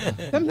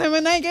 Sometimes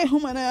when I get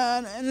home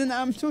and then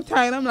I'm too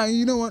tired, I'm like,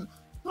 you know what?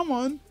 Come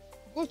on,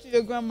 go to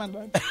your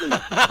grandmother.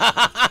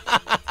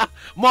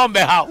 Mom,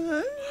 how?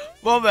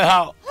 Mom,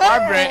 how?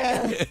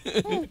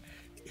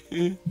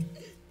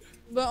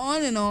 But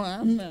on and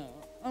on,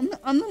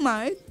 I'm not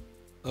married.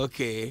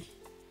 Okay.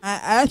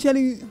 I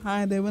actually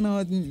hired her when I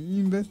was in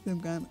University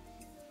of Ghana.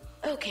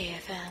 Okay,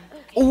 FM.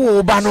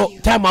 Oh, Bano,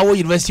 time I was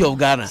University of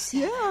Ghana.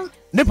 Yeah.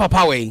 Ne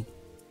papa way.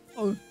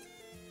 Oh,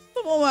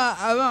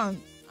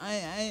 around.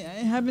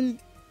 I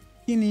haven't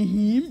seen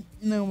him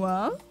in a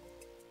while.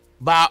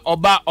 Ba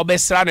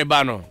obesra ne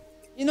bano.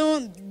 You know,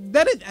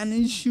 that is an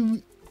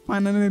issue for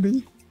another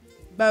day.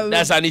 But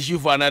that's an issue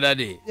for another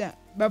day. Yeah,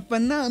 but for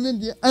now,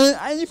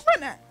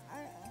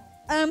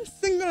 I'm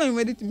single and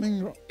ready to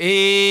mingle.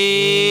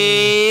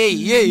 Hey.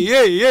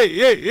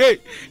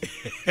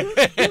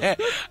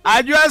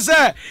 I just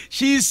said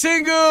she's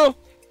single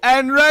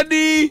and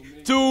ready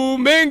to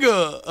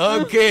mingle.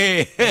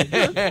 Okay.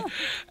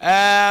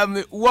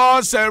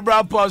 World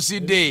Cerebral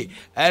Palsy Day.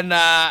 And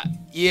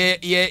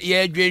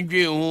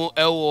dream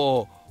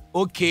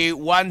okay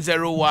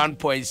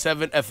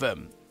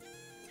 101.7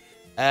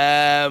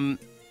 FM.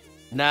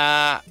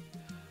 Na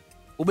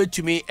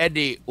ubetumi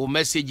ede o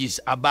messages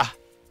aba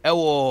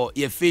ewo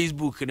ye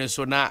Facebook ne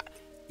so na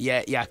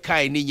ya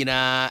kai ni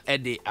nyina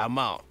ede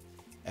amount.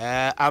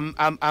 I'm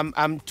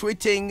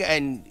tweeting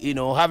and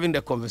having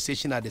the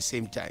conversation at the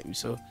same time.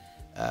 So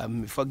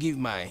forgive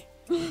my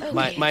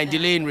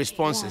delay in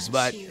responses,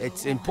 but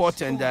it's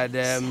important that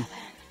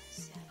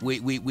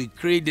we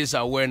create this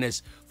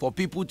awareness for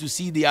people to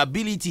see the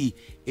ability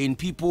in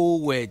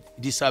people with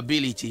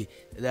disability.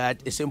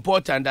 That it's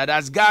important that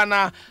as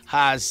Ghana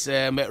has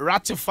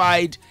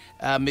ratified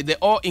the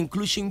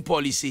all-inclusion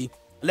policy,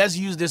 let's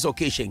use this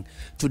occasion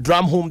to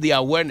drum home the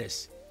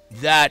awareness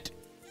that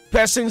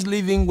persons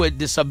living with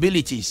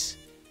disabilities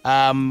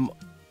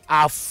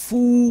are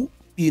full,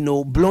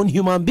 blown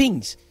human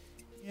beings.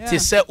 To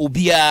say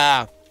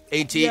obia,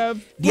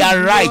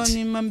 their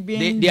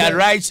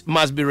rights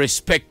must be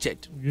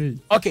respected.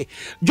 Okay,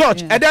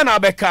 George. And then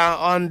Abeka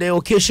on the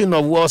occasion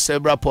of World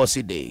Cerebral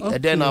Palsy Day.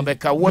 And then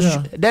Abeka,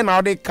 then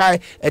how they kai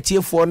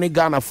etie for ne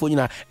Ghana for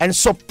and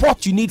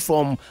support you need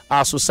from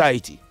our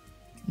society.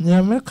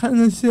 Yeah, me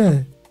can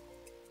say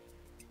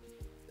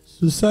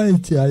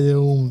society are your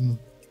own.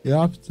 You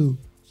have to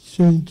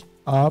change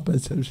our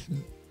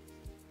perception,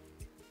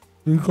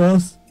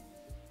 because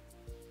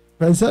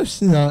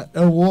perception are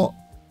what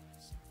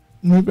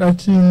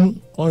negative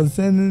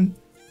concerning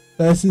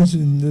persons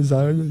with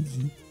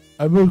disability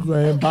are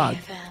very bad.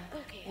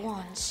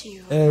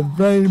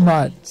 Very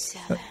bad.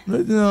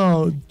 Right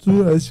now,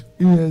 2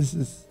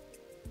 experiences.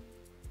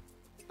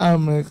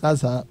 I'm a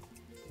casa.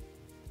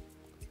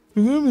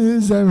 You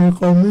mean some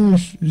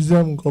community,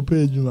 some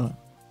copy.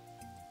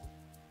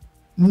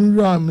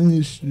 New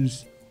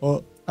ministries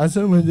or as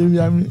I when they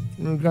are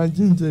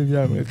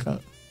American,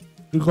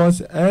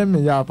 because I'm a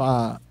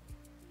yapa.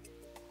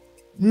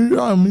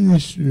 New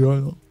ministry,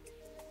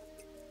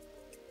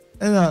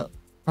 and I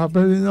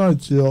probably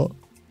not your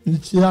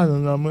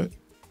Michiano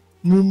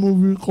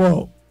movie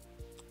call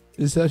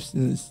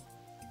receptionist.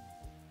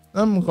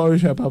 I'm going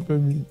to papa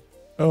me.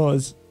 It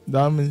was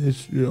that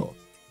ministry.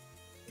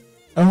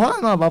 And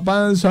one of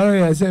papa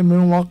sorry I said me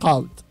walk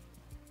out.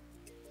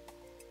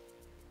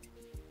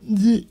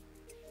 The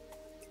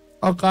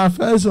okay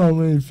first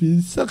one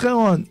me second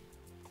one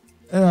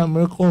and I'm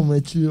going to call my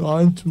child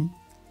on two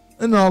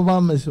and all by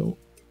myself.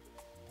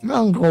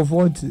 Now I'm going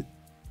 40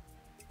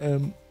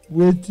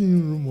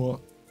 waiting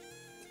room.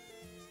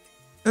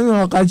 And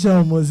I'll catch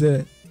on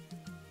say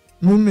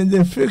me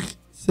the fake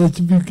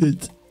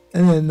certificate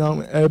and then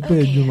now I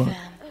pay you.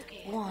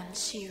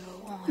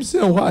 You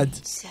say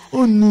what?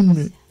 Only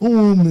me,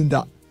 only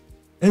that.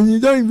 And you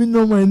don't even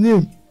know my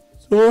name.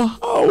 So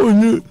how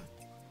will you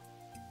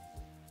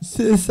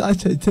say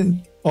such a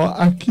thing or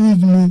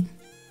accuse me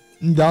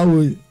in that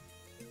way?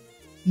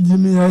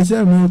 Jimmy, I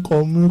said, me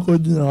call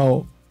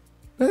now.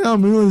 And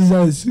I'm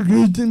a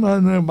security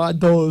man about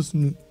those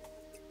me.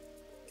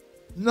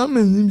 Now,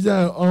 my name is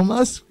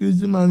my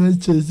security man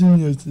chasing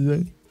you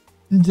today.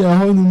 They're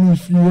holding me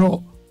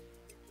for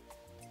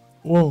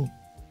whoa.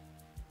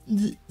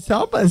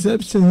 Some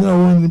perception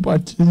now when the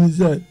party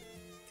is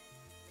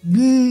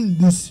being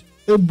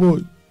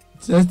disabled,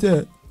 just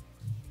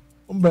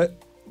but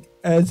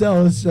as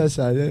I was just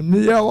saying,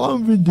 me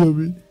one video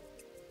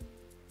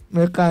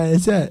me can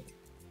say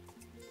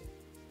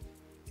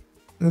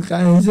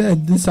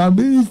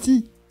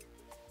disability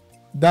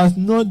does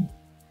not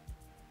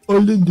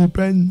only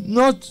depend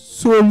not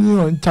solely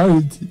on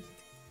charity,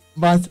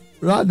 but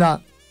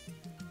rather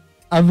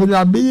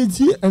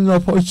availability and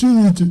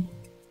opportunity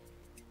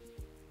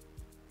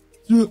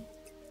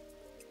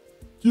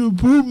to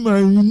prove my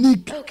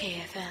unique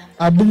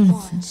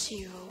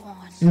ability.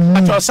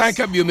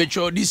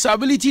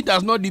 Disability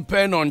does not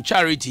depend on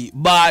charity,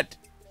 but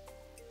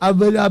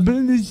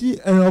availability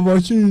and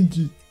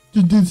opportunity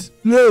to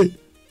display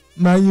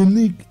my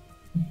unique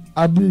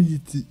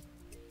ability.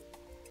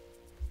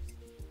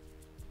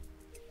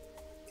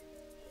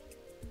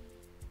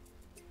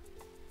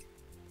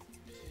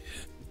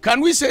 Can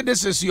we say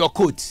this is your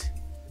quote?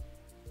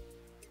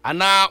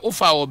 Anna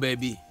Ufa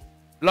baby.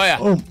 Lawyer.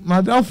 Oh,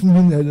 madam for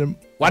me Adam.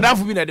 Madam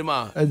for me Adam.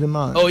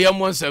 Oh, you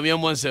want some. I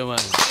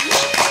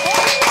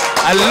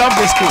love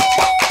this quote.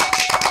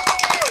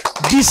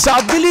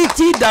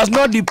 Disability does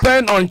not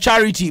depend on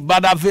charity,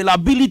 but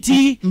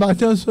availability.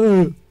 But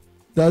also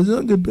does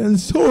not depend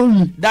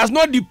solely. Does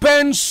not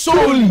depend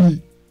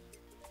solely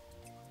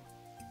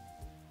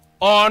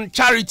on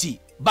charity,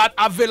 but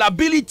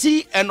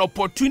availability and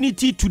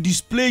opportunity to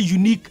display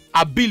unique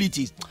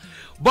abilities.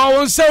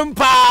 Bonsam.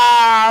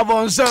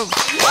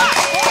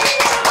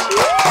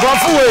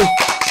 Bofuwe.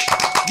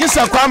 Just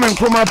a comment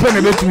from my pen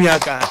about me.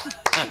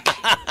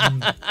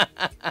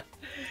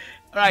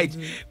 Right.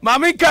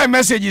 Mami kai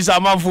messages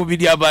are man for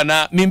video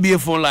bana mimbi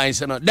phone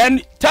lines.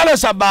 Then tell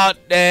us about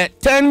the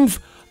 10th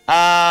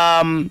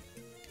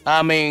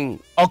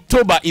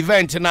October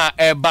event na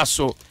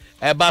Baso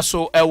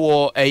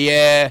ewo a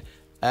year.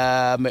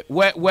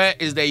 Where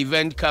is the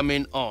event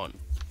coming on?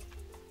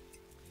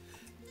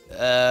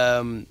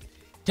 10th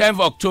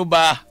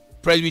October,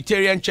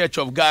 Presbyterian Church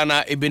of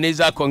Ghana,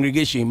 Ebenezer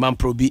Congregation,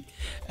 Mamprobi.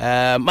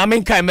 My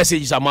main kind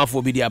message is a man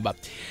for Bidiaba.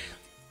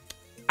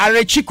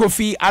 Arechi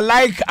Kofi, I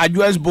like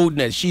Adjua's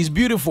boldness. She's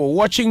beautiful.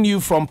 Watching you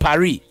from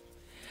Paris.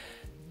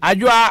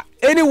 Adjua,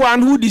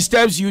 anyone who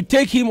disturbs you,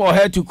 take him or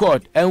her to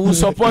court and will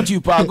support you,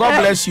 Pa.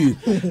 God bless you,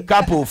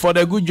 couple, for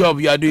the good job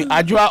you are doing.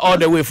 Adjua, all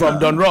the way from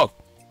Don Rock.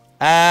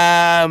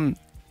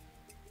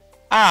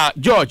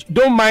 George,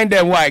 don't mind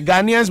them. Why?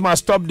 Ghanaians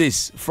must stop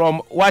this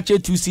from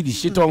watching 2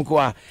 cities.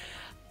 Shitonkwa.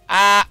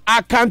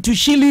 I come to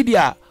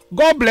Lydia.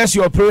 God bless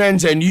your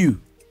parents and you.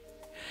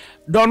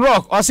 Don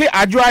Rock, I say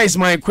Adjua is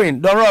my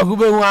queen. Don Rock, who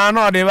be one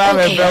or the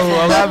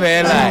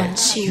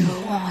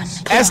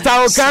Esther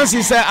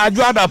Okansi said,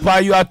 Adjua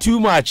Dapa, you are too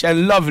much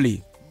and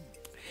lovely.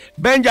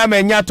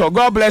 Benjamin Nyato,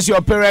 God bless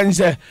your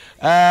parents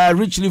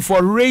richly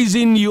for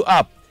raising you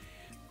up.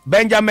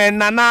 Benjamin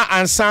Nana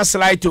and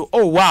Sanslaito.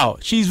 Oh wow,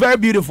 she's very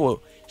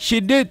beautiful.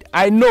 She did,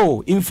 I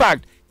know. In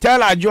fact,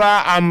 tell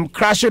Adjua I'm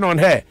crashing on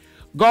her.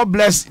 God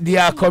bless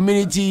their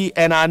community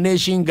and our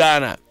nation,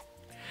 Ghana.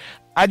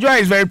 Adjua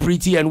is very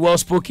pretty and well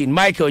spoken.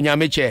 Michael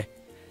Nyameche.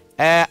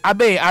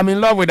 Abe, I'm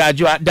in love with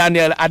Adjua.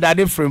 Daniel Adade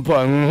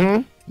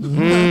Frimpong.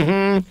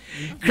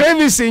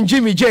 Kravis and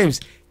Jimmy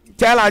James.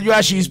 Tell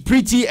Adjua she's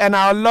pretty and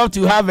I would love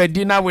to have a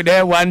dinner with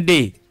her one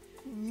day.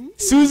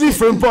 Susie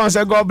Frimpong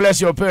said, God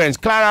bless your parents.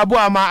 Clara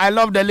Buama, I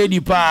love the lady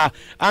pa.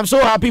 I'm so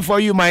happy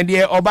for you, my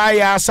dear.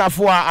 Obaya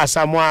Safua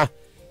Asamoah.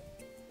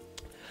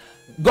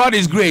 God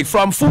is great.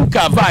 From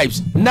Funka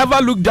Vibes.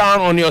 Never look down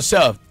on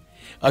yourself.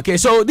 Okay,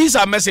 so these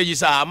are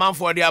messages man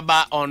for the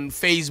bar on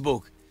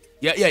Facebook.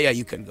 Yeah,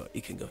 you can go.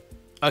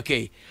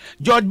 Okay.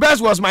 George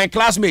Best was my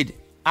classmate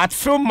at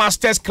Film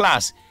Masters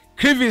class.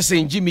 Krivis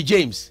Jimmy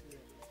James.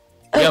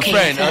 Okay, your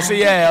friend. I'll say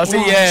yeah.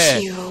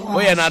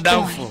 Oh yeah, not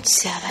down for.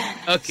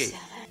 Okay.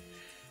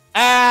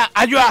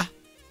 Adjua.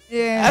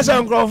 Yeah. As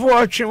I'm going for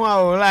watching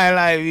wow,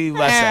 lie, we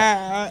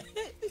basa.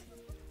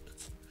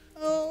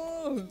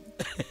 Oh.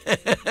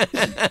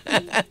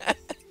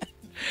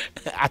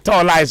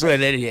 tall lies were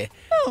there.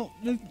 Oh,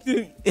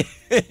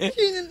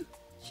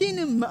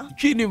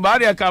 Chini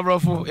Maria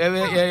Cabrofo,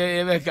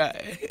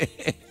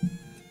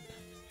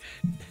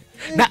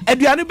 now,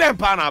 Ediani Ben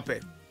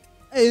Panape.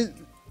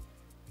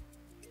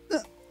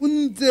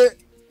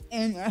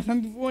 And I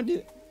found before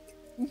the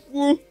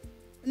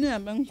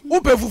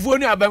Upe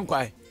Fufonia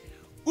Banquai.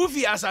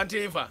 Ufi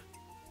Asantefa.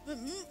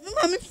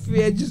 I'm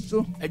afraid just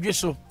so. A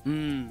jisso.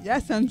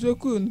 Yes, I'm so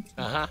cool.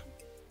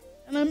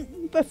 And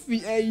I'm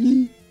perfect.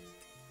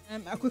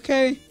 I could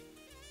carry.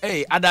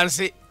 Hey, I dance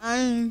it.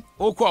 I'm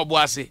Oko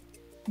Boise.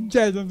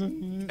 Jazz.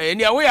 And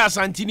your way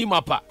Asantini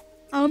Mapa.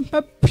 I'm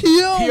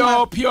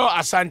pure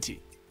Asanti.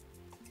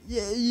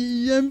 Yeah,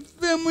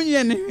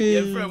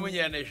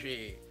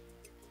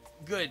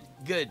 Good.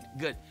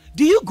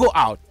 Do you go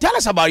out? Tell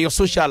us about your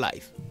social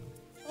life.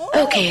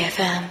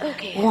 OKFM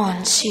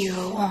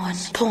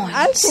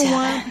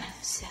 101.7.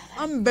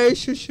 I'm very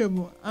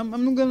sociable. I'm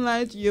not gonna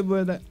lie to you,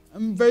 brother.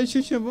 I'm very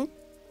sociable.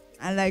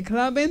 I like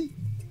clubbing.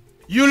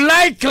 You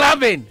like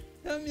clubbing?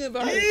 Tell me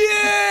about it.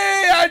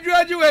 Yeah, I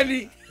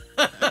graduated.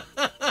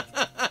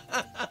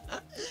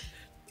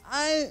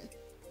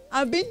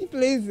 I've been to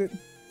places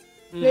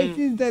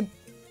that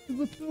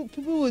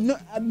people would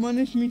not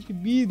admonish me to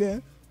be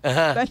there.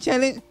 That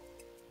challenge.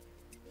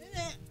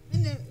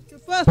 So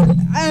first,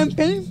 I am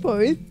paying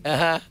for it.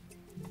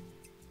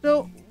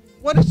 So,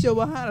 what is your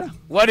wahala?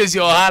 What is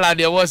your wahala?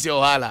 There was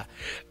your wahala.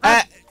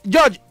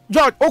 George,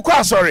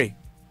 Okwa sorry.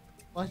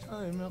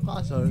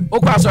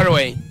 Okwa sorry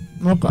way.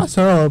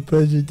 Mokasa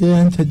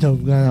President Church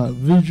of Ghana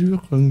Visual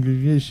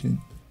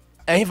Congregation.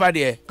 And if I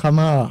dare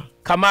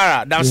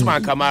Kamara, dance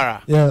man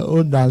Kamara. Yeah,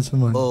 old dance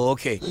man. Oh,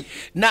 okay.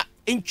 Now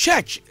in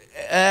church,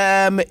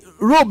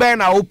 Robin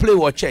will play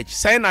what church.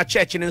 Saying a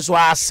church in so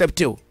accept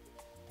you.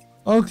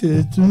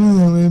 Okay, to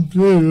me, I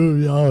play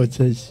role our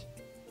church.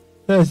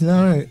 First,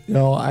 now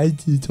your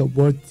IT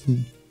support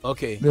team.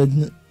 Okay. But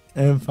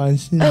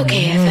fancy.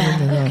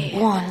 OKFM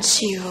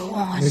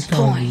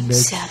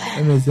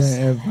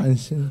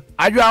 101.7.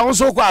 Are you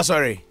also quite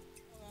sorry?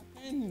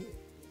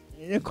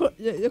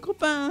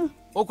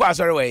 Okwa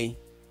sorry way.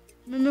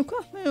 Me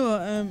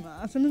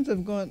Assemblies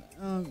of God,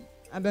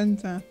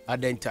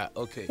 Adenta,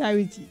 okay.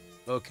 Charity.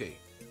 Okay.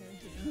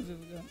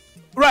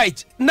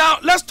 Right. Now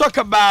let's talk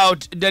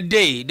about the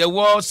day, the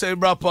World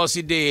Cerebral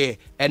Palsy Day,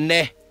 and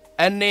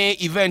any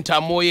event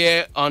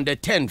amoye on the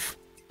 10th.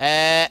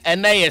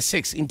 And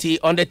 6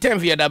 on the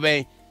 10th year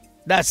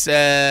that's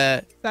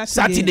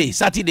Saturday.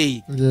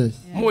 Yes.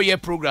 Moye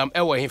program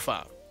ewa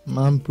hifa.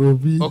 Man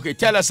probi. Okay,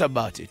 tell us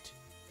about it.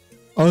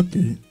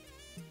 Okay.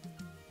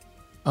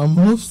 I'm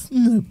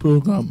hosting a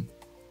program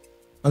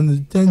on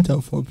the 10th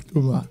of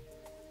October.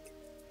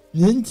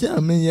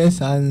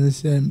 Yes, I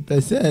understand.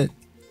 Per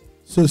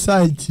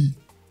society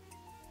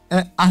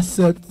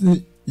accept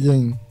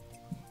young.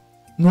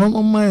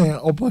 Normal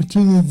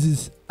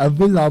opportunities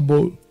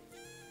available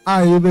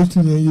are able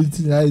to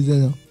utilize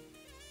them.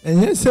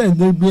 And yes,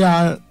 they be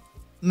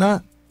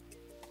not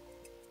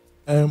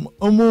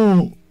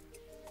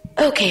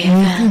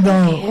OKFM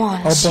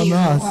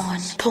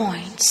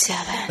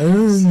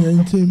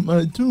 101.7.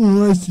 My 2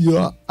 months you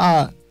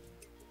are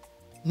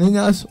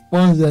many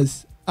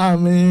sponsors. I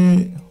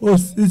may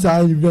host this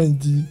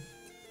event.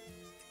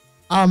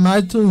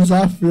 My tunes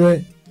are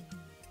free.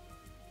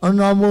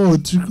 Honorable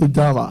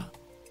Chikudama,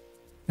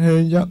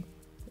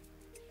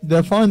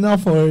 the founder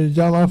for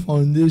Java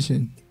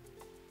Foundation.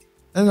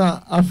 And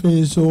I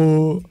feel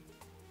so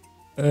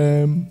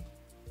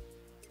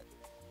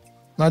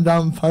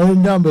Madam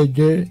Farida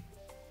Bege,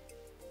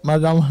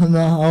 Madam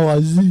Hannah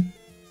Hawazi,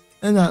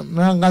 and I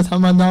got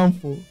Madam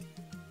for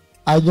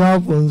I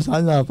job on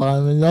Sana for a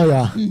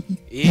lawyer.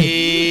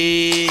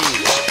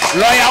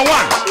 Lawyer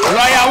one.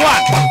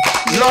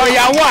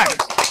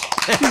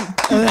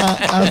 And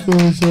I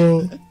feel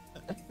so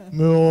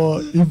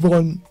more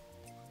Yvonne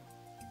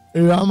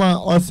Irama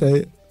also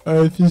a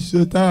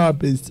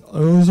physiotherapist,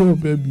 also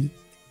baby.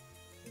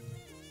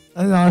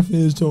 And I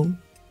feel so.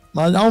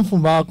 Madam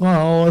from back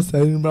on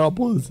Cerebral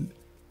Palsy.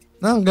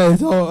 Now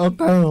guys all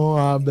kind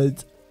of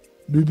but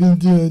been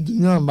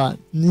doing but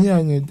near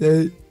and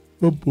day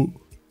people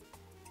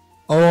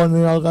or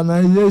the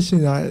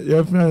organization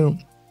your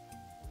friend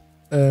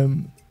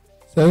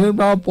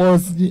Cerebral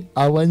Palsy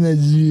Awareness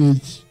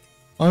GH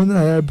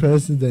honorary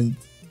president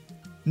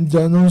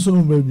John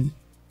also baby.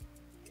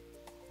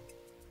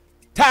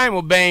 Time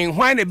obeying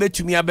when a bit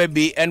to me,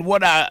 baby, and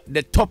what are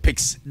the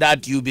topics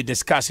that you'll be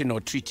discussing or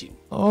treating?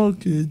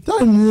 Okay,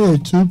 time here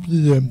 2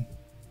 p.m.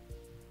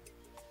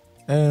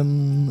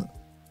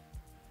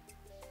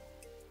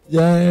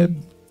 Yeah,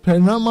 per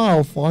number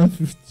of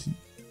 150.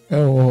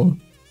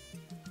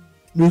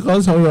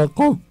 Because of the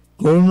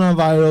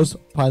coronavirus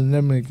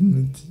pandemic.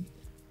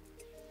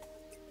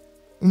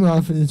 My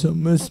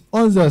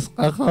sponsors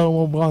are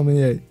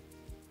coming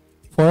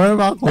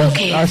Forever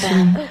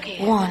Construction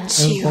and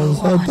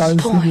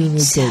Consultancy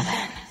Limited.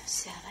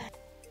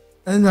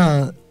 And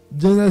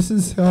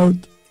Genesis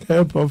Health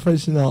Care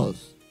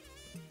Professionals.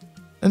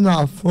 And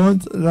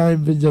Frontline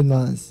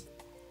Vigilance.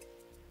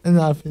 And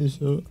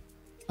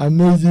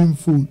amazing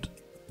food.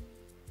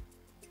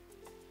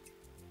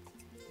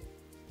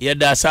 Yeah,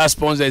 that's our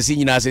sponsors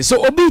in us.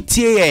 So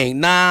OBTA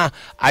na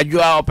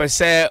Ajua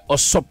opese or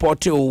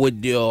support you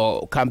with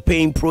your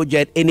campaign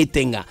project,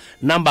 anything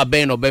number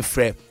ben or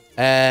befre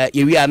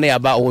we are near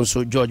about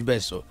also George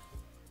Besso.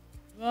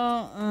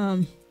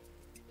 Well,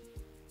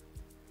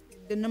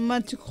 the number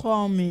to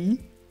call me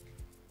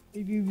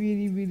if you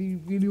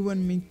really want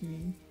to meet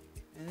me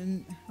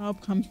and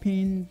help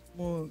campaign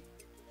for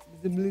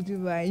disability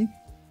rights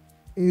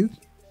is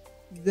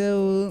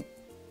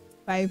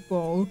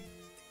 054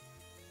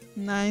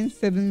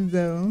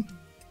 970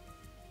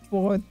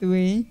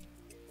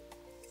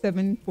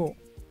 4374.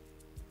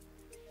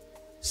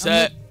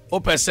 Sir,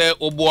 opese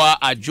oboa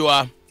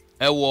Ajua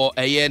ewo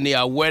eye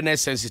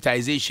awareness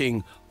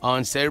sensitization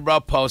on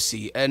cerebral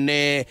palsy and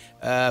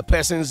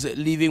persons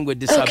living with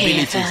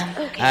disabilities.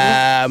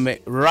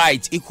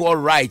 Right, equal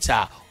rights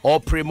or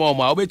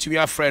primoma. I'll be to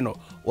your friend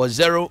or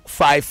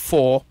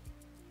 054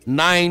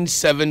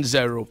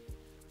 970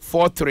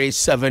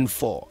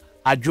 4374.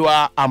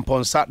 Ajua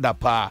Amponsa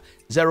Dapa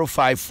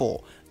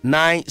 054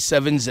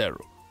 970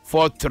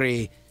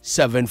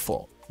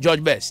 4374.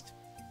 George Best.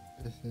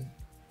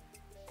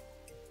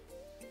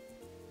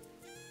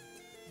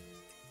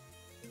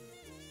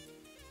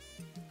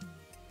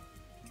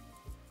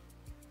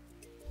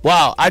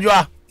 Wow,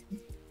 Ajua.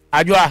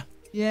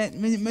 Yeah,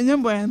 my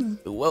boy.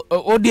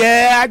 Oh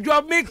dear,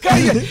 Ajua make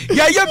your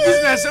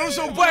business.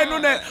 Also, boy, no,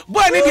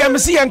 boy, need to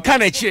see and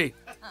can it.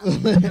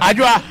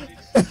 Ajua,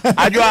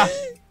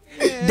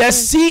 the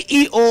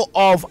CEO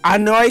of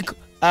Anoik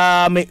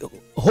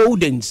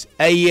Holdings,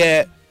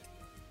 a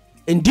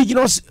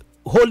indigenous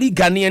holy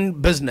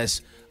Ghanaian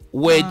business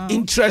with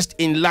interest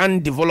in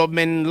land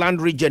development, land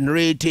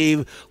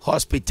regenerative,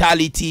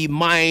 hospitality,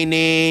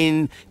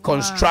 mining,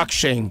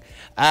 construction.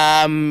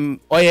 Or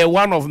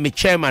one of my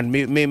chairman,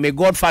 my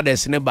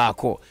godfather's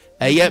nebako,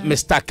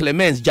 Mr.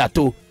 Clemens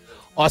Jato,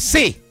 or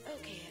say,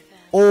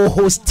 oh,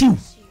 hostil.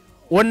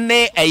 One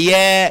day a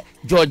year,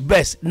 George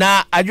Best.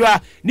 Now,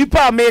 Ajua,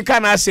 Nipa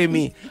American as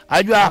me.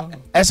 Ajua,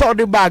 I saw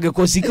the bag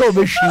because he could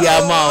be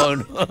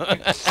amount.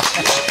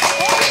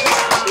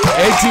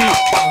 80,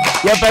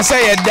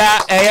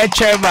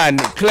 chairman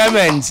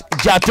Clemens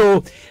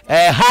Jato,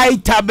 High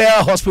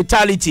Tabel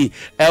Hospitality,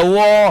 a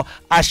war,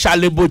 a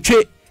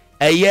Shalibuche,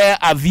 a year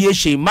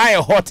aviation, my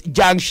hot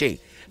junction.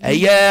 A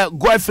year,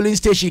 go filling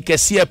station,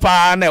 Kessia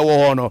Pan, a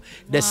war,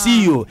 the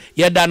CEO,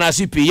 Yadana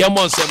Sipi,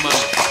 Yamon.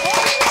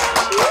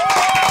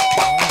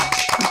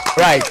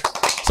 Right.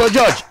 So,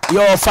 George,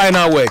 your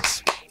final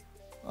words.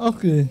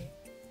 Okay.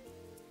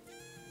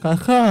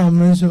 Kaka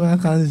mention I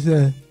can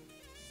say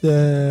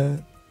the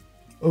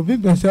Obi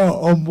Besa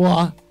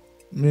Oboa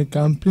me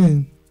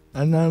campaign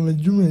and I'm a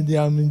Juma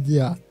dia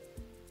media.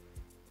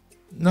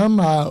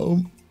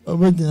 Number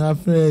original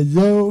friend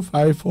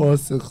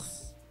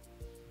 0546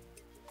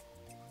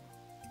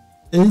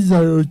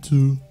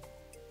 802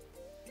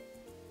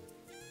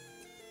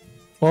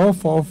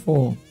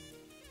 444.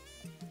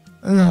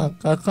 And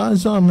I can't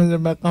show me the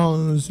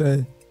background and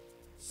say,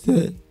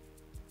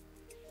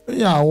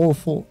 we are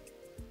awful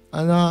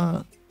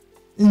and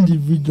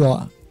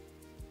individual.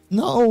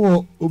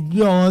 Now,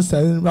 Obi on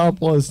cerebral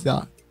palsy.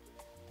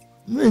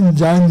 Men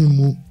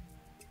Janimu,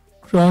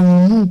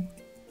 Cranimu,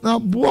 na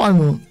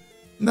Buano,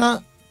 na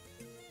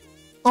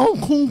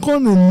Uncle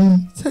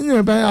Conan,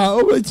 send by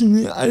our over to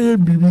me, I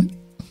baby.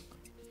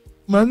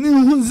 My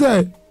name who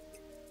said,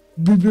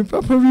 Bibi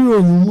Papa,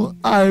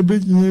 I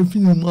bet you a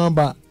feeling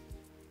about.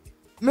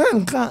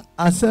 Men can't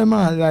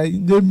asema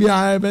like they be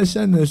a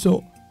version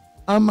so.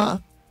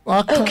 Ama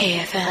waka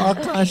okayfm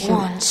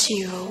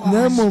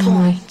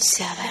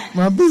 101.7.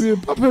 My baby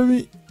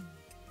papi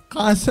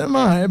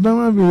kasema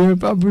ebema baby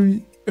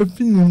papi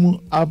efinimu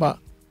aba.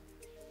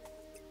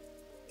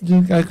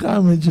 Jika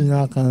kame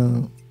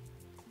jinyaka.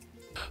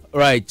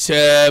 Right,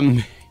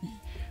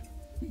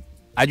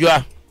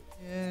 Ajua,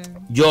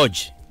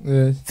 George.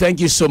 Yes. Thank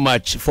you so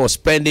much for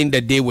spending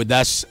the day with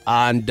us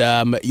and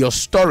your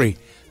story.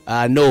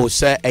 No,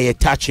 sir,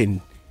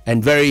 touching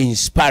and very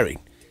inspiring,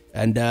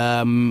 and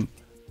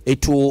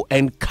it will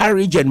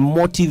encourage and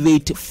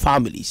motivate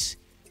families,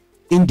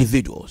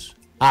 individuals,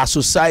 our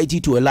society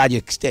to a large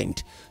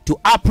extent to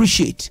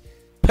appreciate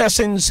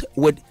persons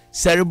with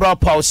cerebral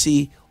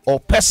palsy or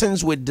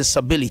persons with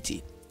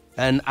disability.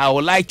 And I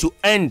would like to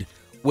end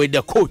with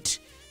the quote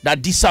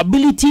that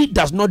disability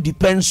does not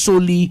depend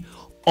solely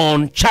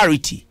on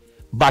charity,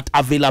 but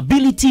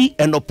availability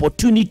and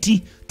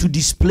opportunity to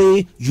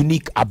display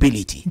unique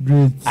ability.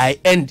 Great. I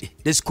end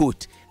this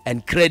quote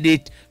and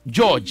credit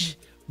George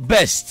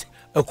Best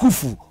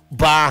Akufu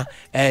Ba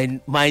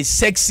and my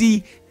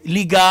sexy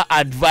legal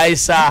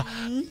advisor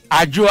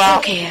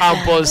Ajua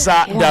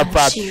Amposa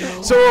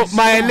Dapat. So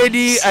my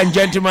lady and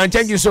gentlemen,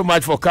 thank you so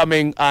much for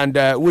coming and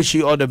wish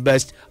you all the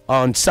best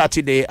on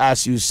Saturday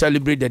as you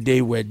celebrate the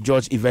day with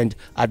George event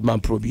at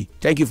Mamprobi.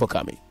 Thank you for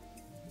coming.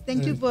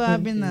 Thank you for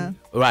having us.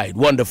 Right,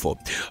 wonderful.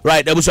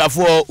 Right, that was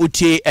for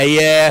Uti a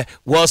year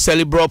World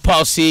Cerebral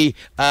Palsy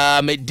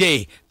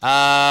Day.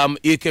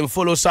 You can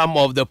follow some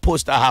of the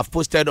posts I have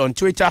posted on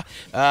Twitter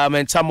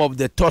and some of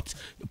the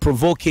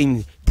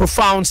thought-provoking,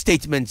 profound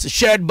statements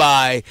shared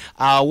by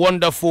our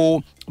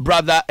wonderful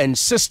brother and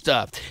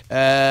sister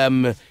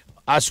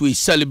as we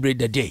celebrate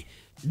the day.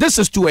 This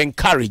is to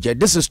encourage,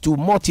 this is to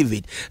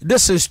motivate,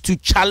 this is to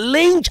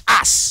challenge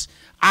us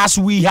as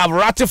we have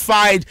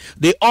ratified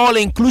the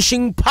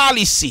all-inclusion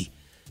policy.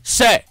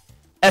 Say,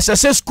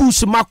 SSS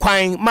schools ma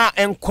kwang ma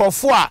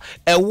enkrofo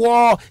a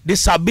war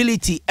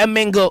disability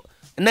emengo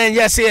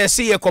na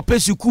say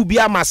ekopesu ku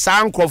bia ma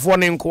sa enkrofo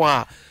ne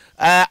nko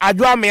a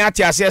adwa me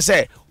ate ase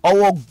say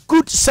our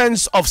good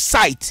sense of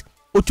sight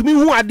otumi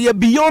hu ade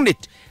beyond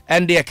it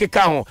and the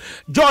keka ho.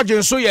 George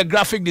nso ye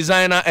graphic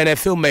designer and a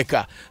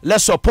filmmaker.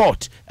 Let's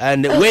support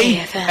and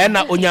we and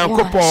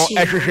onyankopon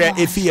ehwehwe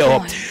efie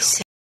ho.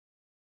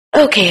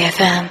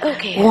 OKFM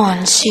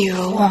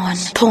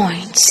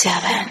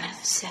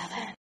 101.7.